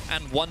 11.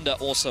 And Wunder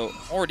also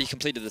already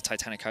completed the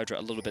Titanic Hydra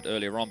a little bit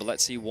earlier on, but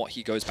let's see what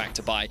he goes back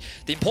to buy.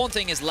 The important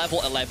thing is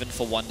level 11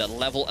 for Wunder,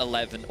 level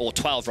 11, or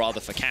 12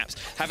 rather, for Caps.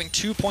 Having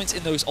 2 points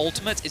in those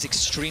ultimates is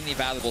extremely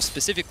valuable,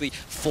 specifically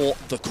for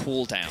the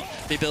cooldown.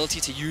 The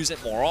ability to use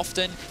it more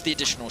often, the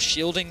additional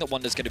shielding that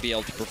Wunder's going to be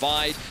able to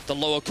provide, the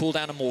lower cooldown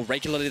and more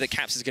regularly that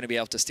Caps is going to be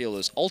able to steal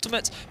those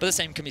ultimates, but the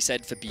same can be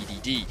said for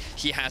BDD.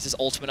 He has his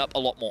ultimate up a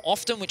lot more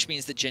often, which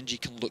means that Gen.G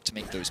can look to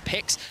make those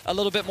picks a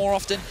little bit more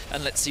often,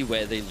 and let's see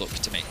where they look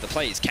to make the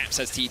plays. Caps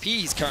has TP,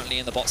 he's currently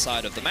in the bot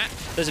side of the map.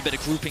 There's a bit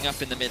of grouping up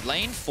in the mid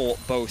lane for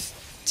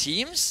both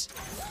teams.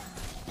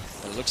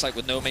 But it looks like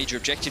with no major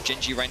objective,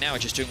 Gen.G right now are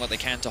just doing what they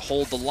can to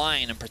hold the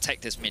line and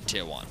protect this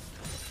mid-tier 1.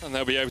 And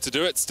they'll be able to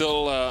do it.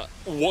 Still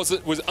was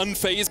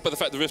unfazed by the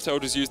fact the Rift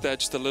Herald was used there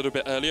just a little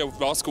bit earlier.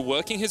 Rascal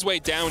working his way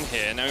down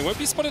here. Now, he won't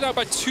be spotted out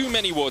by too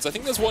many wards. I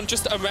think there's one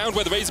just around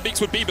where the Razor Beaks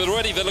would be, but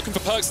already they're looking for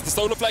Perkz. The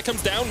Solar Flare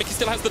comes down. Mikyx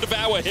still has the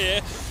Devour here.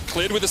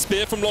 Clid with a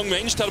spear from long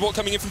range. Teleport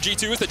coming in from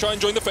G2 as they try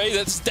and join the fray.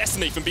 That's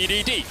Destiny from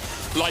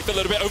BDD. Life a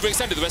little bit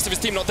overextended. The rest of his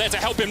team not there to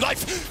help him.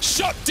 Life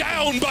shut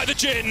down by the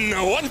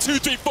Jhin. 1, 2,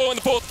 3, 4, and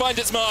the fourth finds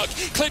its mark.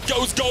 Clid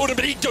goes golden,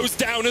 but he goes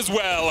down as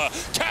well.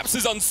 Caps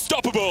is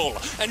unstoppable,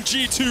 and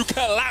G2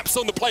 collapse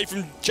on the play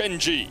from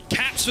Gen.G.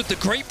 Caps with the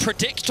great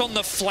predict on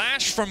the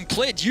flash from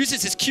Clid,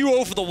 uses his Q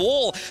over the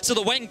wall so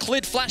that when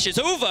Clid flashes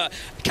over,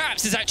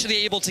 Caps is actually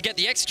able to get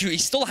the execute. He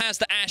still has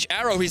the Ashe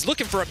arrow. He's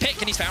looking for a pick,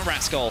 and he's found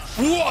Rascal.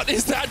 What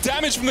is that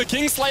damage from the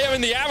Kingslayer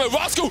and the arrow?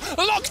 Rascal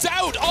locked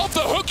out of the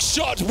hook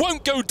shot.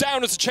 Won't go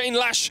down as a chain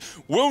lash.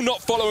 Will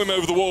not follow him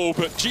over the wall,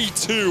 but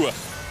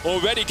G2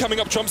 already coming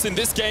up trumps in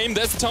this game.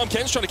 There's the Tahm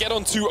Kench trying to get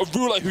onto a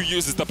Ruler who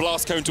uses the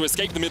blast cone to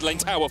escape the mid lane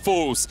tower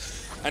falls.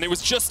 And it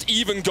was just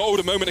even gold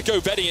a moment ago,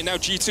 Vedi, and now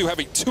G2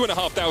 having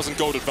 2,500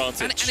 gold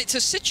advantage. And it's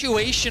a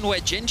situation where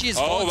Gen.G is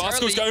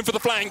Rascal's going for the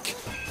flank.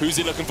 Who's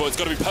he looking for? It's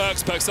got to be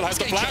Perkz. Perkz still has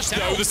the flash,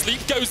 though. The sleep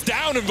goes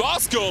down, and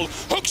Rascal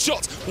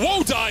hookshot,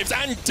 wall dives,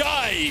 and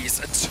dies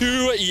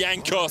to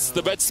Jankos.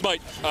 The red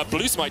smite,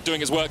 blue smite doing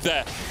his work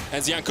there,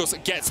 as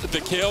Jankos gets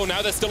the kill.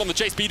 Now they're still on the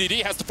chase.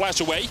 BDD has to flash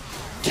away.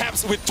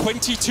 Caps with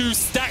 22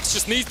 stacks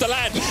just needs to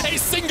land. A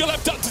single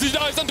abducted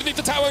dives underneath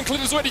the tower, and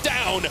Clid is already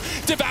down.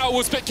 Devour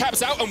will spit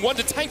Caps out, and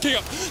Wunder tanking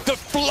up the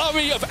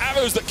flurry of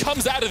arrows that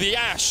comes out of the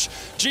Ashe.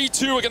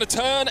 G2 are going to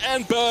turn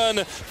and burn.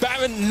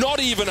 Baron not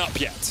even up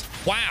yet.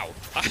 Wow.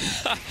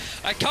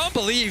 I can't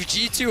believe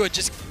G2 are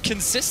just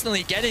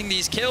consistently getting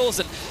these kills,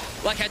 and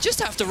like, I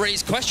just have to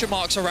raise question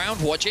marks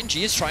around what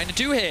Gen.G is trying to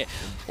do here.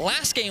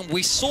 Last game,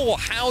 we saw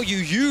how you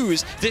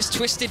use this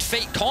Twisted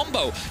Fate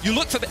combo. You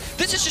look for...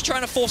 This is just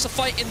trying to force a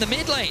fight in the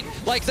mid lane.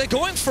 Like, they're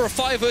going for a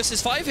 5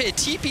 versus 5 here.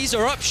 TPs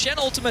are up, Shen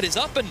ultimate is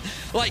up, and,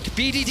 like,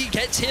 BDD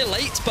gets here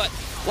late, but,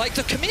 like,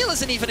 the Camille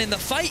isn't even in the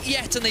fight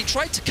yet, and they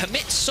tried to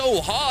commit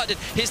so hard. And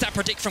here's that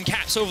predict from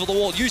Caps over the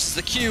wall, uses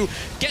the Q,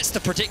 gets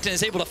the predict, and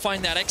is able to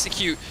find that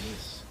execute.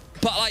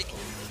 But, like...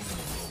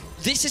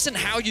 This isn't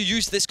how you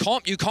use this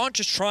comp. You can't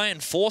just try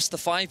and force the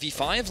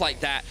 5v5 like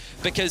that,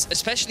 because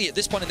especially at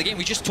this point in the game,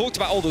 we just talked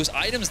about all those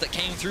items that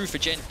came through for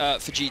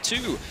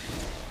G2.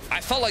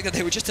 I felt like that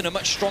they were just in a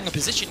much stronger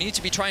position. You need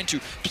to be trying to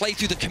play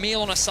through the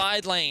Camille on a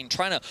side lane,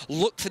 trying to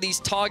look for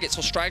these targets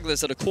or stragglers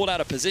that are caught out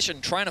of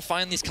position, trying to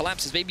find these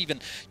collapses, maybe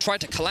even try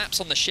to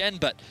collapse on the Shen,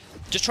 but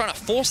just trying to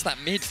force that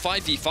mid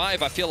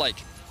 5v5, I feel like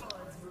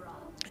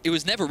it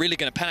was never really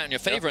going to pan out in your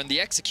favor, and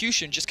the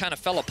execution just kind of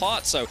fell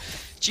apart. So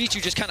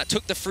G2 just kind of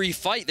took the free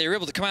fight. They were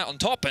able to come out on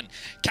top, and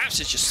Caps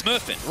is just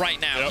smurfing right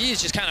now. He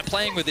is just kind of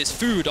playing with his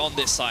food on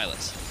this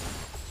Sylas.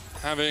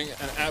 Having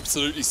an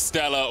absolutely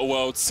stellar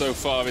world so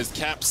far as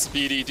Caps.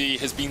 BDD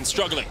has been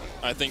struggling,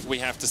 I think we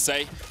have to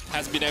say.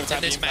 Hasn't been able to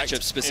have the impact.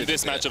 In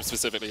this matchup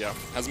specifically, yeah.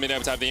 Hasn't been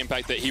able to have the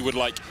impact that he would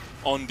like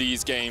on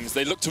these games.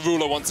 They look to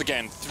Ruler once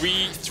again.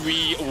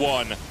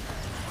 3-3-1.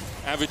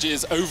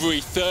 Averages over a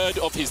third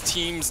of his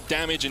team's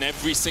damage in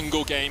every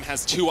single game.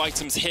 Has 2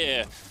 items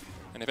here.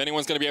 And if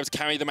anyone's going to be able to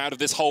carry them out of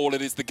this hole,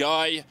 it is the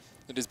guy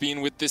that has been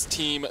with this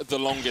team the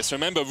longest.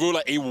 Remember,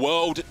 Ruler, a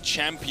world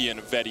champion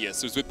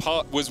Vedius,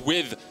 was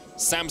with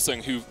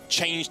Samsung, who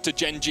changed to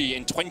Gen.G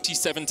in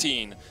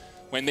 2017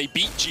 when they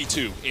beat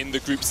G2 in the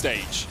group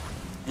stage.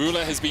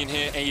 Ruler has been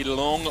here a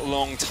long,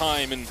 long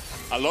time, and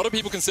a lot of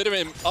people consider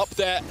him up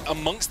there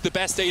amongst the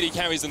best AD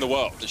carries in the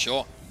world. For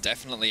sure,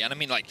 definitely. And I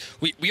mean, like,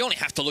 we only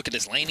have to look at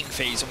his laning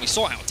phase, and we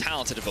saw how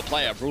talented of a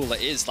player Ruler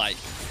is. Like,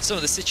 some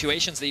of the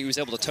situations that he was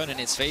able to turn in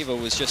his favor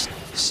was just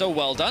so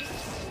well done.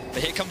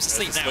 But here comes the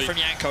sleep now from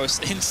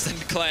Jankos.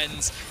 Instant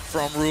cleanse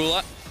from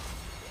Ruler.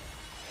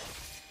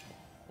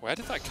 Where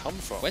did that come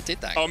from? Where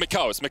did that Oh,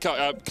 Mikyx.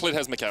 Clid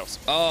has Mikyx.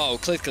 Oh,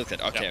 Clid.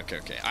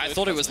 Okay. I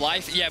thought it was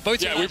life. Yeah,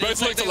 both. Yeah, we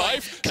both looked to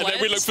life, and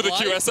then we looked for the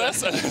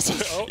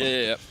QSS.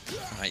 Yeah.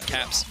 All right,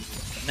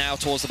 Caps now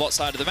towards the bot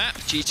side of the map.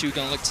 G2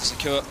 going to look to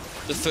secure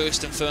the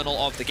first Infernal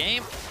of the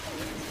game.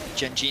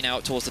 Gen.G now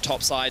towards the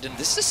top side, and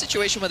this is a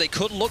situation where they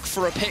could look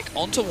for a pick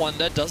onto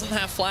Wunder. Doesn't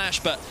have flash,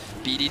 but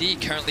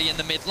BDD currently in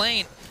the mid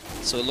lane.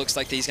 So it looks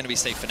like he's going to be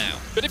safe for now.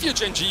 But if you're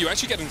Gen.G, you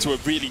actually get into a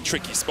really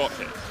tricky spot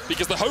here.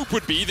 Because the hope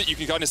would be that you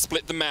can kind of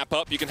split the map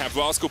up, you can have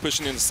Rascal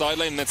pushing in the side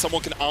lane, and then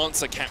someone can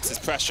answer Caps'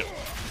 pressure.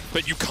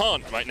 But you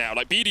can't right now.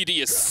 Like,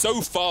 BDD is so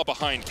far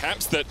behind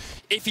Caps that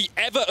if he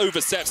ever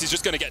oversteps, he's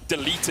just going to get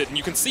deleted. And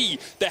you can see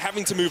they're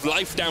having to move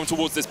life down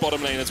towards this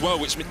bottom lane as well,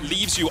 which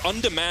leaves you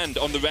undermanned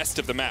on the rest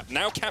of the map.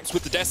 Now Caps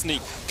with the Destiny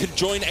can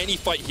join any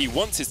fight he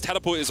wants. His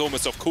teleport is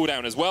almost off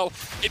cooldown as well.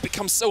 It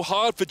becomes so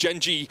hard for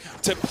Gen.G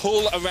to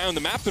pull around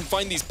the map and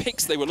find these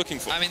picks they were looking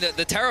for. I mean,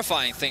 the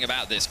terrifying thing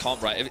about this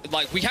comp, right?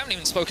 Like, we haven't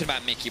even spoken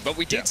about Mikyx, but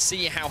we did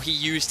see how he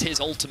used his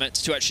ultimate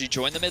to actually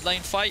join the mid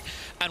lane fight.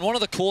 And one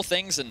of the cool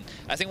things, and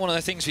I think one of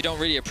the things we don't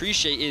really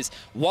appreciate, is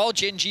while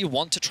Gen.G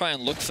want to try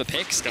and look for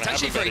picks, it's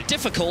actually very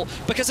difficult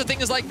because of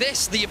things like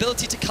this, the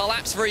ability to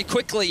collapse very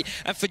quickly,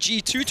 and for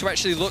G2 to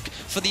actually look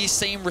for these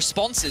same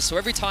responses. So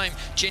every time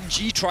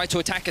Gen.G try to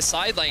attack a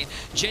side lane,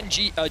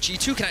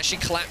 G2 can actually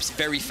collapse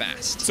very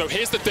fast. So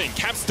here's the thing,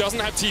 Caps doesn't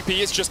have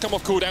TP, it's just come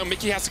off cooldown.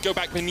 Mikyx has to go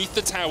back beneath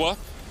the tower.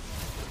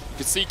 You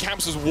can see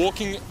Caps was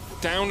walking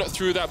down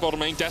through that bottom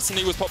lane.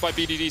 Destiny was popped by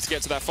BDD to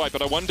get to that fight,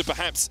 but I wonder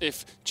perhaps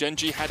if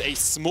Gen.G had a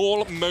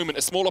small moment,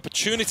 a small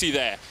opportunity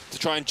there to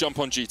try and jump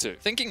on G2.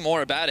 Thinking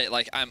more about it,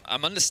 like,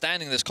 I'm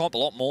understanding this comp a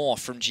lot more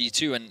from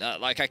G2,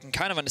 and like, I can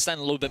kind of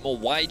understand a little bit more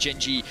why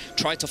Gen.G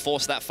tried to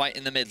force that fight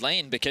in the mid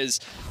lane, because,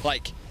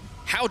 like,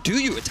 how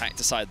do you attack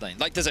the side lane?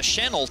 Like, there's a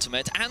Shen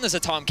ultimate, and there's a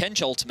Tahm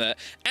Kench ultimate,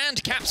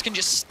 and Caps can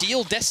just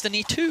steal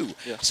Destiny too.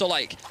 Yeah. So,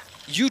 like,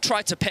 you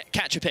try to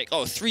catch a pick,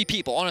 3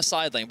 people on a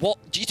side lane. Well,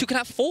 G2 can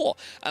have 4.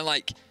 And,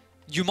 like,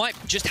 you might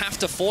just have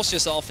to force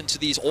yourself into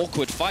these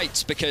awkward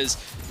fights, because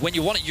when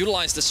you want to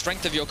utilize the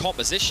strength of your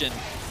composition,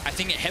 I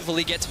think it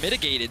heavily gets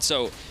mitigated.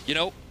 So, you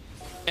know,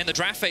 in the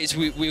draft phase,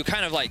 we were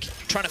kind of like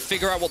trying to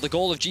figure out what the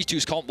goal of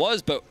G2's comp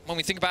was, but when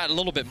we think about it a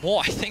little bit more,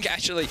 I think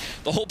actually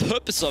the whole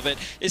purpose of it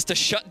is to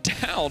shut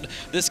down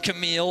this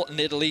Camille,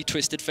 Nidalee,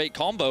 Twisted Fate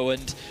combo,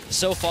 and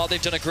so far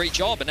they've done a great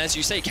job. And as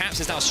you say, Caps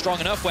is now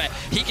strong enough where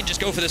he can just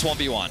go for this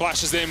 1v1.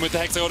 Flashes in with the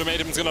Hex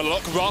Ultimatum, is going to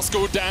lock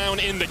Rascal down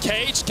in the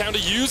cage. Counter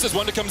used as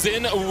Wunder comes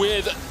in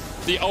with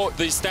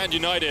the Stand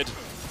United.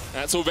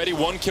 That's already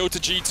 1 kill to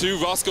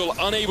G2. Rascal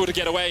unable to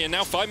get away, and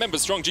now 5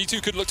 members strong.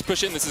 G2 could look to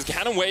push in. This is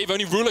Cannon Wave,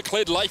 only Ruler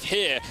Clid life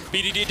here.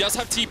 BDD does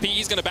have TP,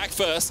 he's going to back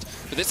first,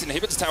 but this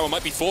inhibitor tower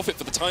might be forfeit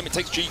for the time it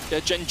takes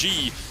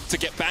Gen.G to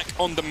get back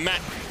on the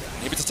map.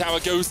 Inhibitor tower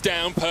goes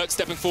down, Perkz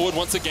stepping forward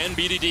once again.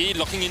 BDD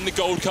locking in the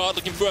gold card,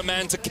 looking for a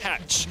man to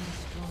catch.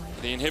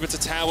 The inhibitor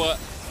tower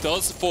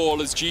does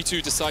fall as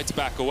G2 decide to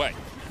back away.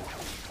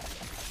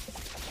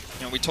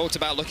 You know, we talked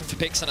about looking for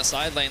picks on a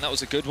side lane. That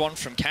was a good one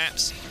from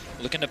Caps.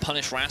 Looking to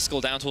punish Rascal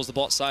down towards the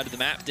bot side of the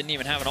map. Didn't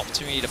even have an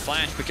opportunity to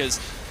flash because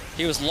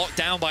he was locked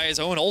down by his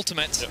own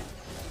ultimate. Yep.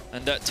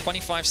 And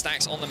 25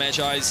 stacks on the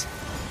Mejai's.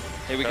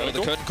 Here we go,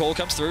 the curtain call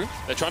comes through.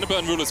 They're trying to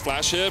burn Ruler's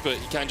flash here, but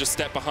he can just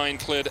step behind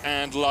Clid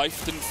and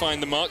life. Didn't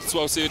find the mark as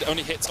well, so it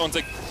only hits onto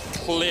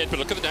Clid. But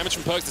look at the damage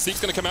from Perkz. The Seek's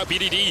going to come out.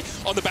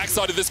 BDD on the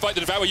backside of this fight.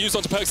 The Devour used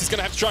onto Perkz. He's going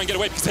to have to try and get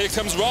away because here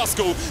comes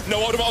Rascal.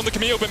 No ultimate on the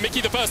Camille, but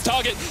Mikyx the first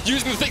target.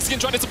 Using the thick skin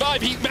trying to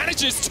survive. He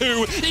manages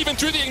to, even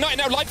through the Ignite.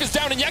 Now life is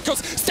down and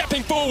Jankos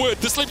stepping forward.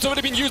 The sleep's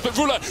already been used, but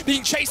Ruler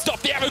being chased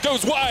off. The arrow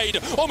goes wide.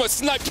 Almost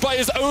sniped by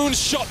his own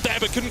shot there,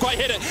 but couldn't quite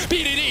hit it.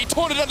 BDD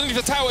taunted underneath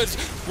the towers.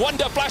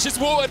 Wunder flashes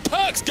forward.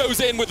 Perkz goes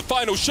in with the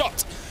final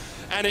shot.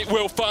 and it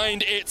will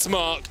find its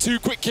mark. 2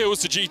 quick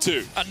kills to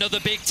G2. Another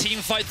big team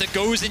fight that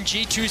goes in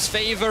G2's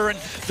favor, and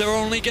they're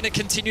only going to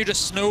continue to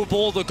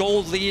snowball the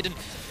gold lead. And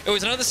it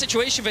was another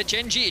situation for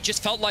Gen.G. It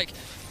just felt like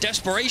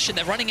desperation.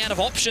 They're running out of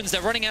options,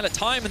 they're running out of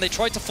time, and they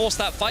tried to force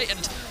that fight, and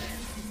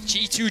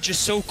G2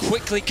 just so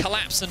quickly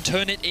collapse and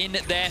turn it in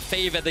their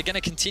favor. They're going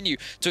to continue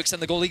to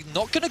extend the goal lead.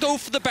 Not going to go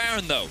for the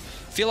Baron, though.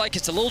 Feel like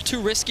it's a little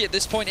too risky at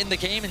this point in the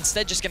game.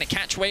 Instead, just going to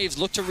catch waves,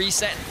 look to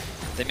reset.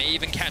 They may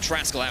even catch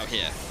Rascal out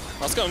here.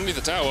 Rascal underneath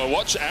the tower.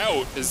 Watch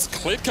out as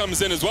Clid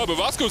comes in as well. But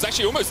Rascal's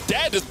actually almost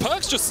dead as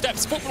Perkz just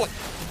steps forward.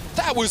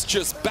 That was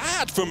just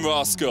bad from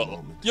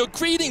Rascal. You're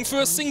greeding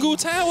for a single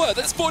tower.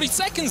 That's 40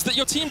 seconds that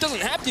your team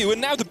doesn't have you.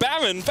 And now the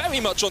Baron very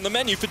much on the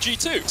menu for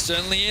G2.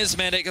 Certainly is,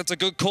 Medic. That's a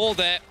good call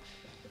there.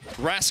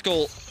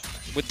 Rascal,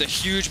 with the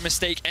huge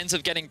mistake, ends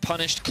up getting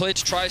punished.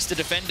 Clid tries to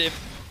defend him.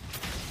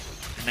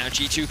 And now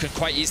G2 can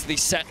quite easily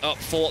set up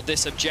for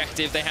this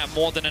objective. They have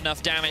more than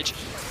enough damage.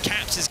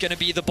 Caps is going to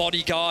be the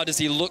bodyguard as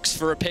he looks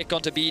for a pick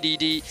onto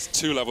BDD. It's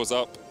 2 levels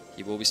up.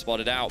 He will be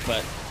spotted out,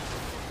 but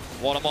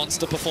what a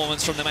monster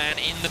performance from the man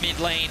in the mid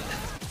lane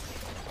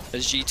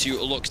as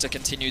G2 look to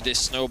continue this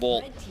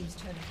snowball.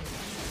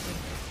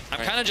 I'm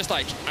kind of just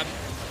like, I'm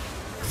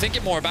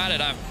thinking more about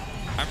it.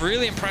 I'm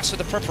really impressed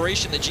with the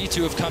preparation that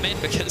G2 have come in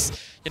because,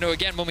 you know,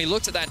 again, when we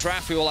looked at that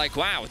draft, we were like,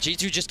 wow,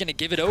 G2 just going to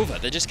give it over.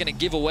 They're just going to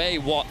give away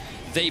what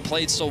they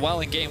played so well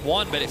in game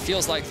 1, but it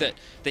feels like that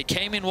they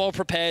came in well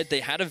prepared,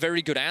 they had a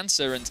very good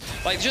answer, and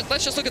like,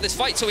 let's just look at this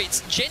fight. So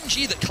it's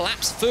Gen.G that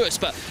collapsed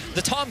first, but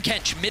the Tahm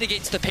Kench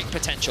mitigates the pick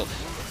potential.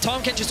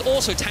 Tahm Kench is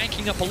also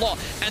tanking up a lot,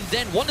 and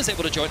then Wunder's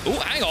able to join. Oh,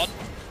 hang on.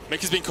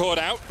 Mikyx been caught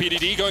out.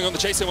 BDD going on the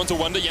chase here onto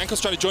Wunder. Jankos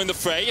trying to join the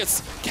fray.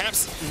 It's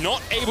Caps not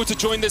able to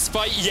join this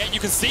fight yet. You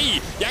can see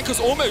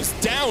Jankos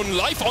almost down.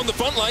 Life on the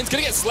front lines.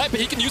 Gonna get slept, but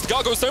he can use the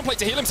Gargoyle Stone Plate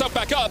to heal himself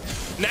back up.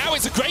 Now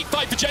it's a great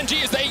fight for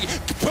Gen.G as they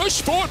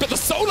push forward, but the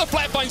Solar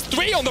Flare finds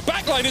 3 on the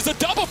back line. Is a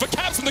double for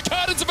Caps, and the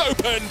curtains have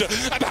opened.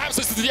 And perhaps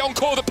this is the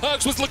encore that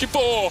Perkz was looking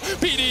for.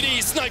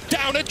 BDD sniped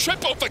down, a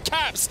triple for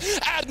Caps.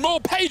 Add more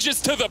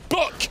pages to the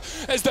book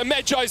as the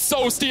Medjai's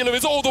Soul Stealer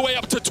is all the way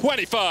up to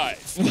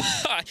 25.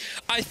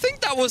 I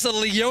think that was a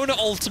Leona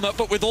ultimate,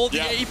 but with all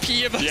the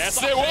AP of a Yes,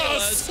 Sylas. it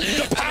was!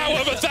 The power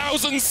of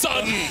 1,000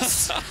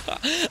 suns!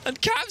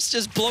 And Caps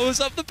just blows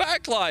up the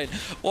backline.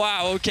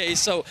 Wow, okay,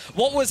 so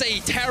what was a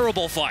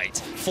terrible fight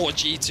for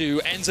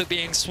G2 ends up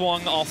being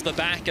swung off the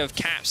back of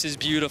Caps'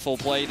 beautiful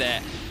play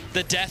there.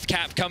 The Death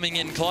Cap coming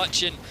in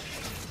clutch, and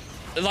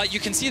like you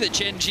can see that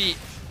Gen.G,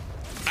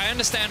 I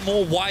understand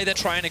more why they're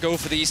trying to go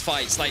for these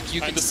fights. Like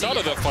you can the start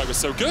of that fight was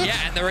so good. Yeah,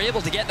 and they're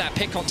able to get that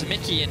pick onto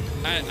Mikyx,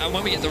 and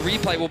when we get the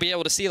replay, we'll be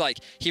able to see like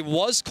he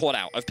was caught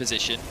out of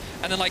position,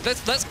 and then like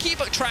let's keep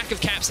a track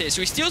of Caps here.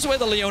 So he steals away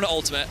the Leona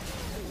ultimate.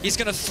 He's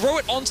going to throw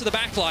it onto the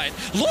backline.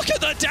 Look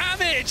at the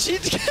damage!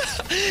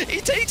 He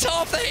takes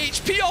half the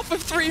HP off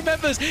of 3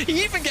 members.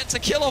 He even gets a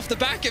kill off the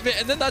back of it,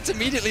 and then that's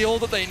immediately all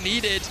that they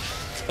needed.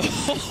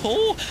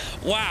 Oh,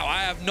 wow,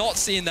 I have not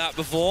seen that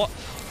before.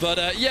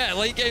 But yeah,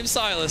 late game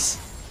Sylas.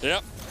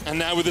 Yep. And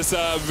now with this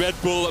Red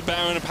Bull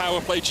Baron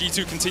power play,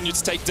 G2 continue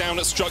to take down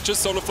at structures.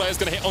 Solar Flare is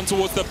going to hit on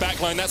towards the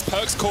backline. That's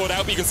Perkz caught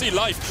out, but you can see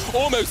Life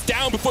almost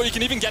down before he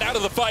can even get out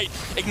of the fight.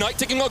 Ignite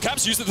ticking on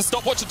Caps, uses the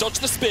stopwatch to dodge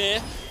the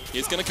spear.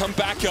 He's going to come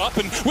back up,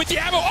 and with the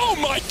ammo, oh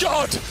my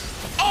god!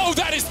 Oh,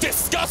 that is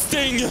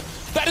disgusting!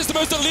 That is the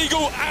most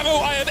illegal arrow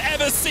I have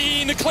ever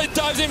seen. Clid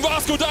dives in,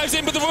 Rascal dives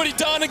in, but they're already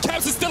done, and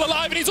Caps is still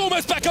alive, and he's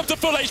almost back up to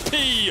full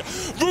HP.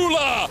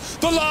 Ruler,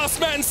 the last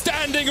man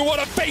standing, and what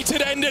a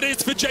fated end it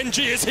is for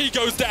Gen.G as he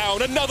goes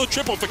down. Another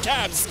triple for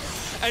Caps,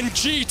 and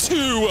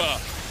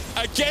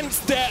G2,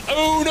 against their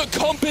own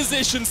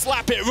composition,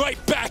 slap it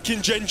right back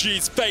in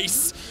Gen.G's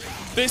face.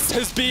 This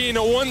has been,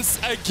 once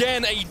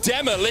again, a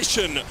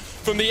demolition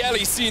from the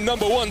LEC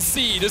 #1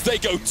 seed as they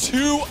go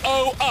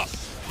 2-0 up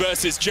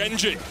versus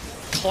Gen.G.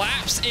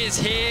 Collapse is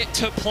here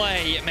to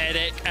play,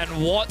 Medic,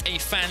 and what a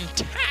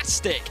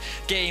fantastic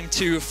game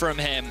 2 from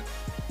him.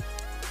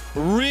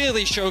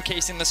 Really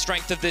showcasing the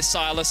strength of this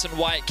Sylas and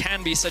why it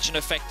can be such an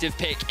effective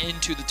pick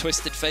into the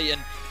Twisted Fate.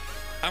 And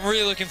I'm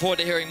really looking forward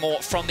to hearing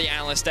more from the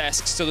analyst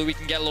desk so that we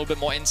can get a little bit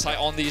more insight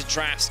on these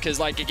drafts, because,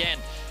 like, again,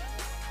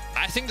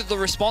 I think that the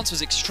response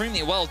was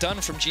extremely well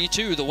done from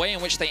G2, the way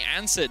in which they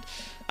answered.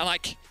 And,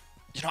 like,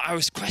 you know, I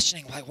was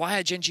questioning, like, why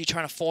are Gen.G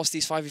trying to force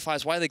these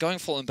 5v5s? Why are they going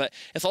for them? But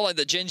it felt like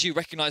that Gen.G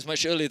recognized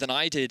much earlier than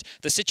I did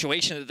the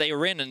situation that they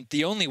were in, and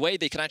the only way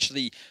they could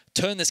actually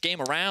turn this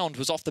game around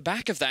was off the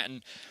back of that.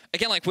 And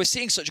again, like, we're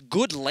seeing such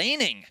good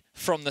laning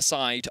from the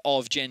side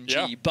of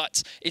Gen.G,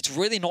 but it's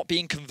really not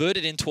being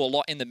converted into a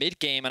lot in the mid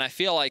game. And I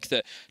feel like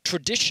the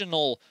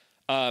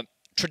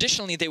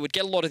traditionally, they would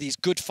get a lot of these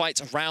good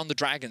fights around the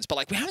dragons, but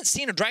like we haven't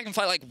seen a dragon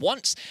fight like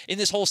once in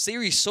this whole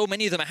series. So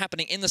many of them are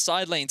happening in the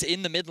side lanes,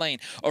 in the mid lane,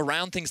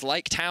 around things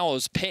like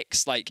towers,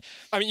 picks. Like,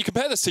 I mean, you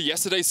compare this to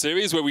yesterday's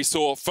series where we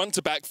saw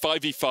front-to-back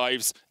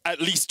 5v5s at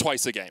least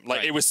twice a game.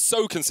 Like, it was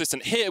so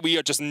consistent. Here, we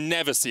are just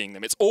never seeing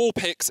them. It's all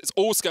picks, it's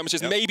all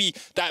skirmishes. Maybe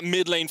that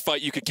mid lane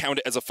fight, you could count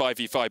it as a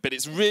 5v5, but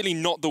it's really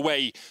not the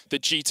way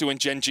that G2 and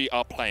Gen.G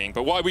are playing.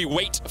 But while we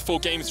wait for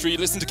Game 3,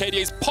 listen to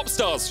KDA's Pop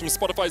Stars from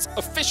Spotify's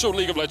official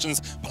League of Legends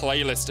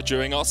playlist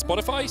during our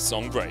Spotify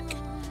song break.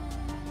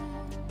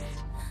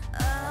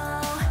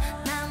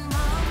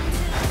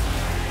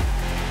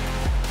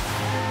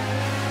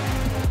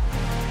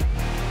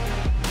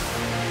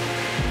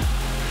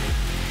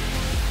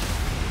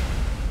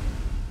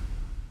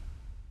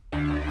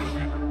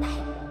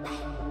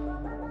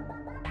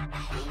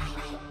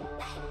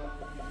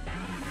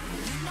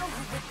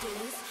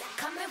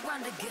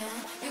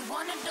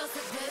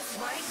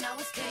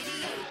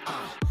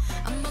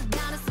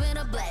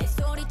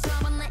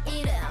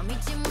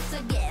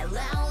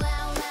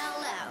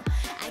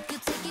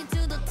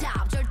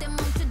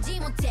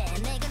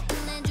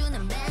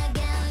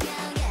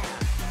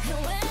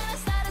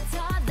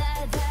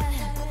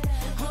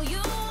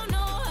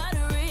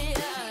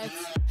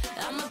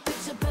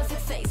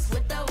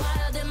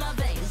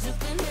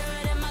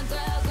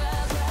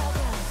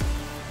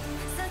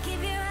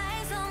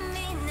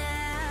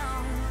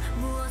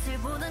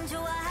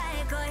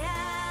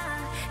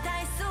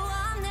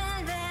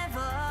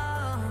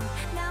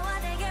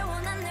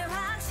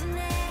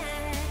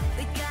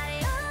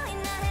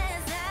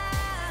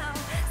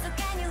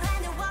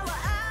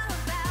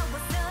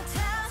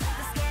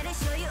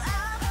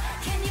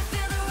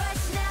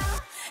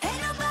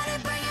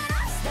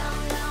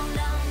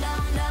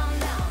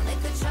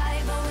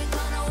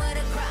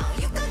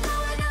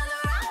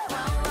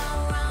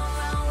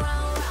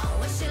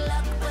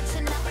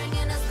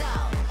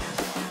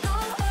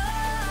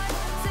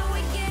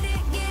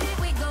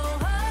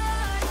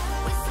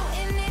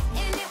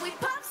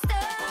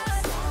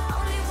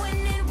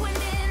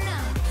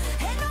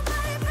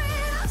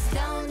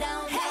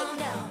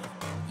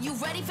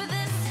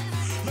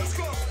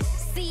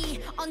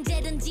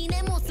 언제든지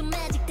내 모습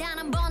매직 단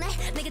한 번에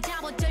내가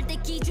잡아 절대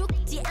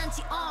기죽지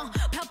않지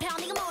펴펴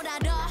네가 뭘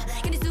알아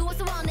견딜 수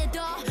없어 원해도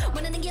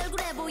원하는 게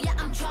얼굴에 보여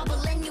I'm trouble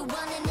and you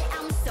running it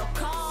I'm so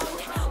cold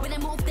when I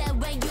move that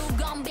way you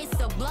gon' be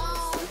so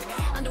blown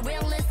I'm the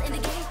realest in the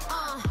game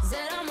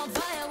said I'm on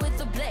fire with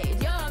the blade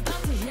you're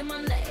about to hear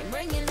my name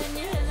ringing in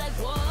your head like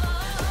whoa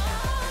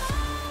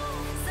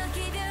so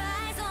keep your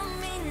eyes on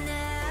me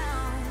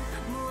now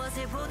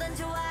무엇을 보든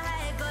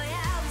좋아할 거야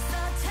I'm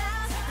so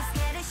tough let's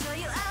get it show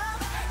you out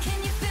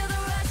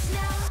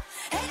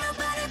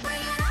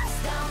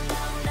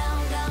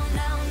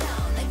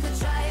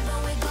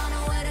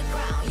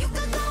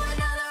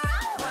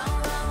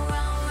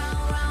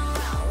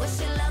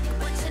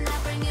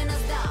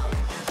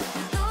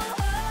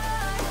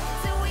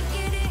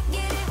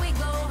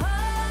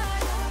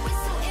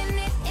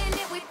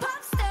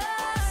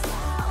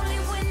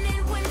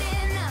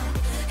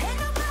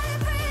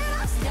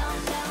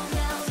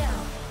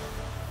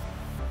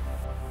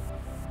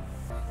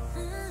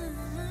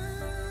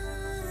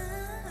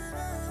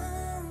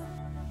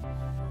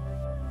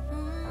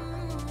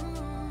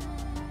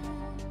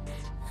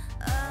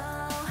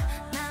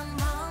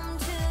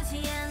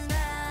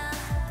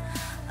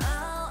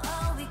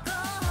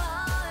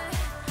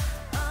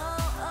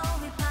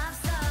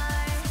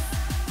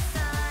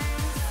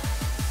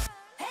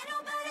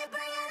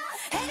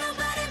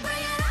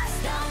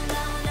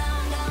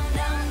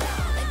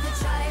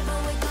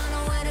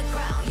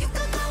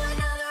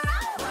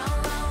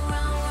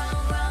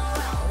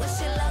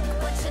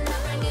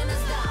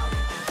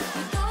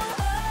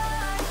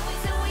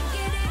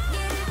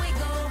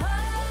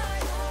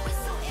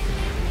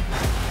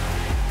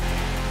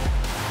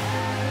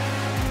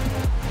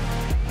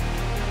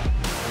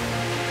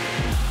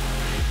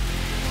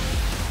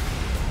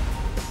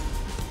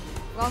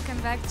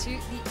Welcome back to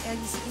the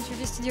ADC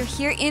Interview Studio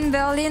here in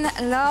Berlin.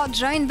 Laure,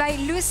 joined by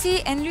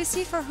Lucy. And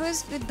Lucy, for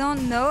those who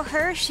don't know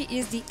her, she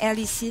is the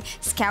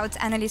ADC Scout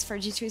Analyst for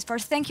G2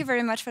 Esports. Thank you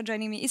very much for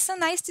joining me. It's so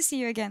nice to see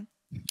you again.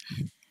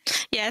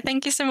 Yeah,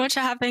 thank you so much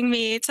for having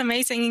me. It's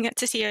amazing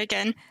to see you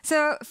again.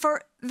 So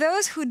for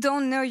those who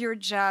don't know your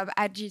job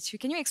at G2,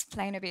 can you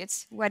explain a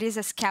bit what is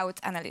a Scout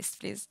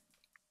Analyst, please?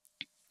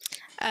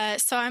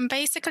 So I'm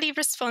basically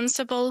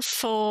responsible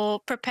for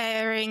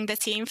preparing the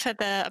team for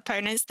the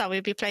opponents that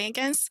we'll be playing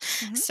against,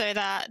 so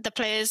that the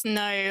players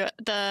know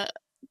the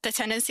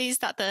tendencies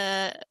that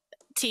the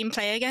team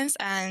play against,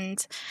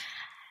 and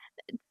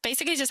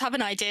basically just have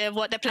an idea of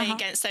what they're playing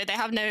against, so they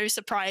have no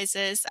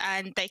surprises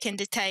and they can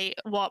dictate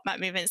what map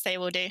movements they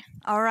will do.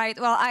 All right.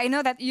 Well, I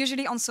know that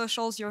usually on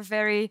socials you're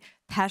very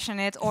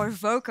passionate or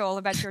vocal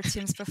about your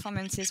team's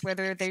performances,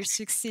 whether they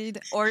succeed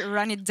or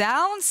run it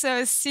down.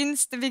 So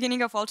since the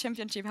beginning of World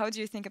Championship, how do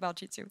you think about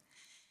G2?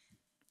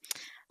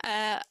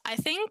 I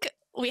think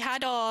we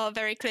had our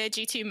very clear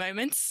G2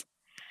 moments.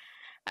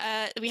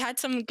 We had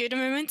some good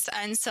moments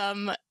and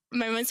some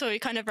moments where we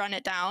kind of run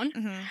it down.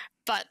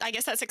 But I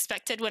guess that's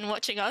expected when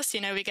watching us.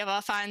 You know, we give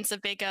our fans a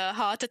bigger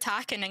heart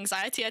attack and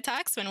anxiety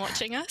attacks when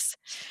watching us.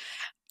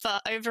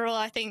 But overall,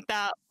 I think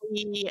that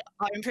we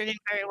are improving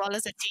very well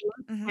as a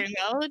team during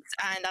Worlds,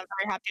 and I'm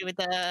very happy with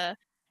the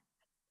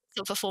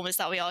sort of performance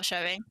that we are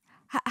showing.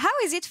 How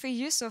is it for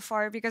you so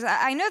far? Because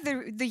I know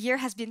the year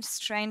has been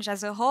strange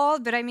as a whole,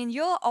 but I mean,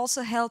 you're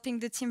also helping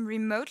the team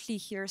remotely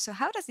here. So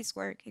how does this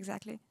work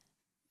exactly?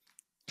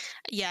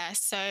 Yeah,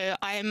 so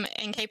I'm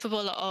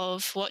incapable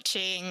of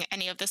watching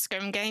any of the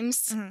scrim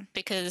games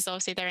because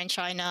obviously they're in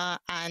China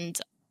and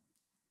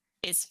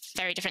it's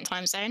very different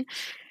time zone.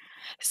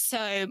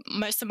 So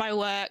most of my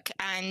work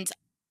and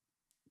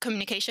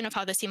communication of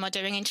how the team are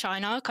doing in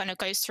China kind of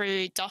goes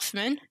through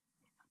Duffman.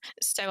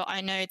 So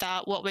I know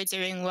that what we're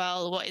doing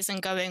well, what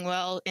isn't going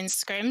well in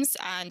scrims,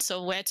 and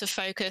so where to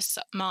focus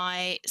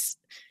my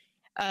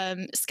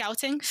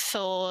scouting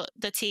for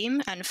the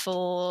team and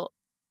for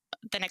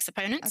the next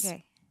opponents.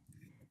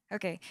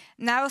 Okay.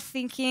 Now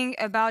thinking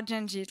about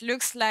Gen.G, it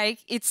looks like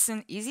it's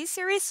an easy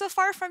series so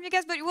far from you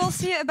guys, but we'll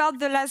see about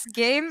the last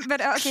game.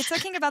 But okay,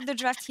 talking about the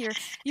draft here,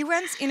 you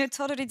went in a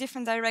totally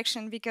different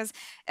direction because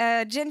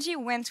Gen.G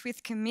went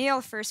with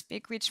Camille first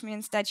pick, which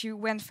means that you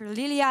went for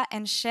Lillia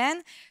and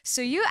Shen.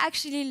 So you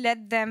actually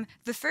led them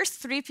the first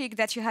 3 pick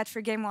that you had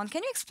for game 1.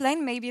 Can you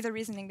explain maybe the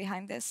reasoning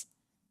behind this?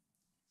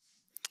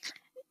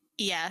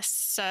 Yes,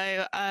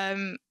 so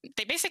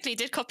they basically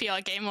did copy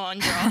our game 1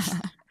 draft.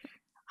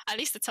 At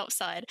least the top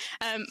side.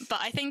 But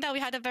I think that we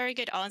had a very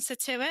good answer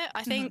to it.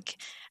 I think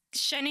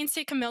Shen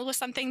into Camille was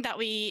something that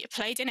we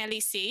played in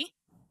LEC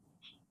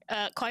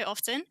quite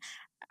often.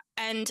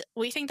 And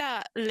we think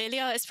that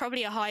Lillia is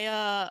probably a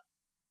higher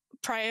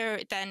prior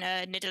than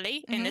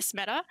Nidalee in this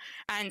meta.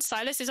 And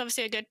Sylas is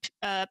obviously a good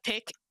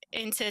pick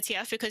into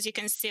TF because you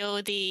can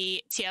steal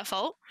the TF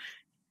ult.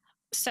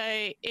 So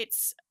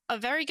it's a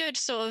very good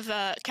sort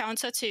of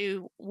counter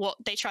to what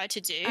they tried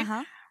to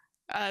do.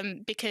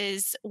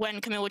 Because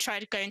when Camille will try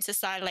to go into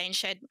side lane,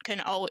 Shen can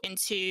ult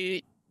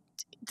into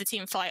the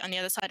team fight on the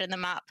other side of the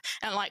map.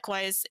 And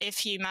likewise,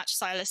 if you match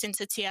Sylas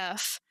into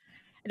TF,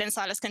 then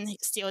Sylas can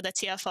steal the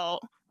TF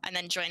ult and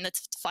then join the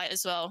fight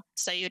as well.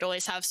 So you'd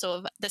always have sort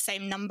of the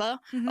same number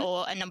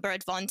or a number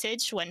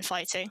advantage when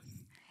fighting.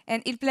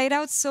 And it played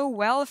out so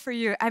well for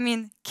you. I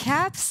mean,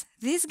 Caps,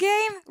 this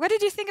game, what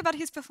did you think about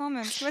his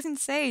performance? He was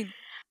insane.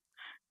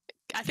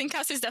 I think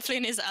Cass is definitely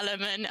in his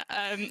element.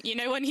 You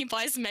know, when he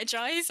buys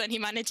Medjais and he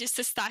manages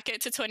to stack it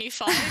to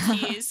 25,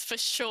 he is for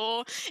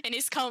sure in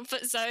his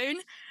comfort zone.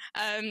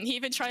 He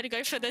even tried to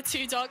go for the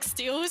 2 dark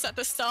steals at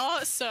the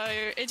start. So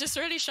it just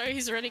really shows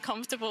he's really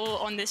comfortable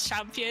on this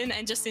champion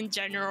and just in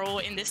general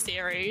in this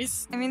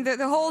series. I mean,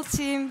 the whole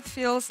team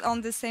feels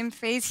on the same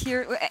phase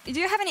here. Do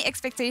you have any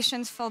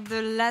expectations for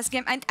the last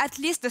game? And at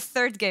least the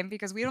 3rd game,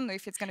 because we don't know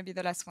if it's going to be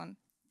the last one.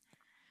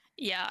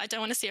 Yeah, I don't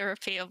want to see a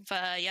repeat of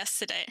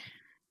yesterday.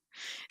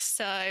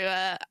 So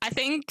I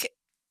think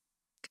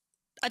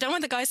I don't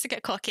want the guys to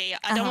get cocky.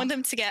 I don't want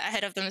them to get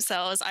ahead of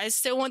themselves. I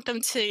still want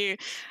them to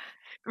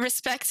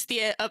respect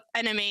the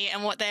enemy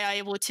and what they are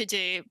able to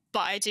do.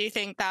 But I do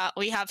think that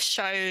we have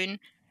shown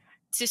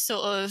to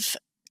sort of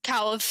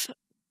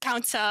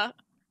counter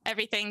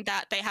everything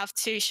that they have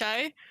to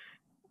show.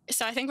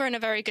 So I think we're in a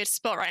very good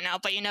spot right now,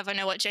 but you never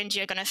know what Gen.G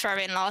are going to throw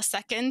in last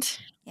second.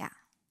 Yeah.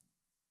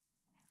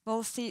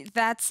 We'll see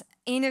that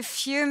in a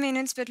few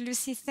minutes, but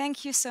Lucy,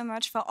 thank you so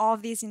much for all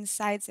these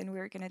insights, and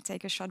we're going to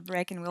take a short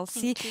break, and we'll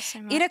see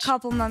in a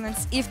couple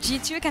moments if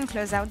G2 can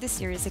close out the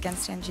series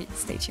against Gen.G.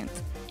 Stay tuned.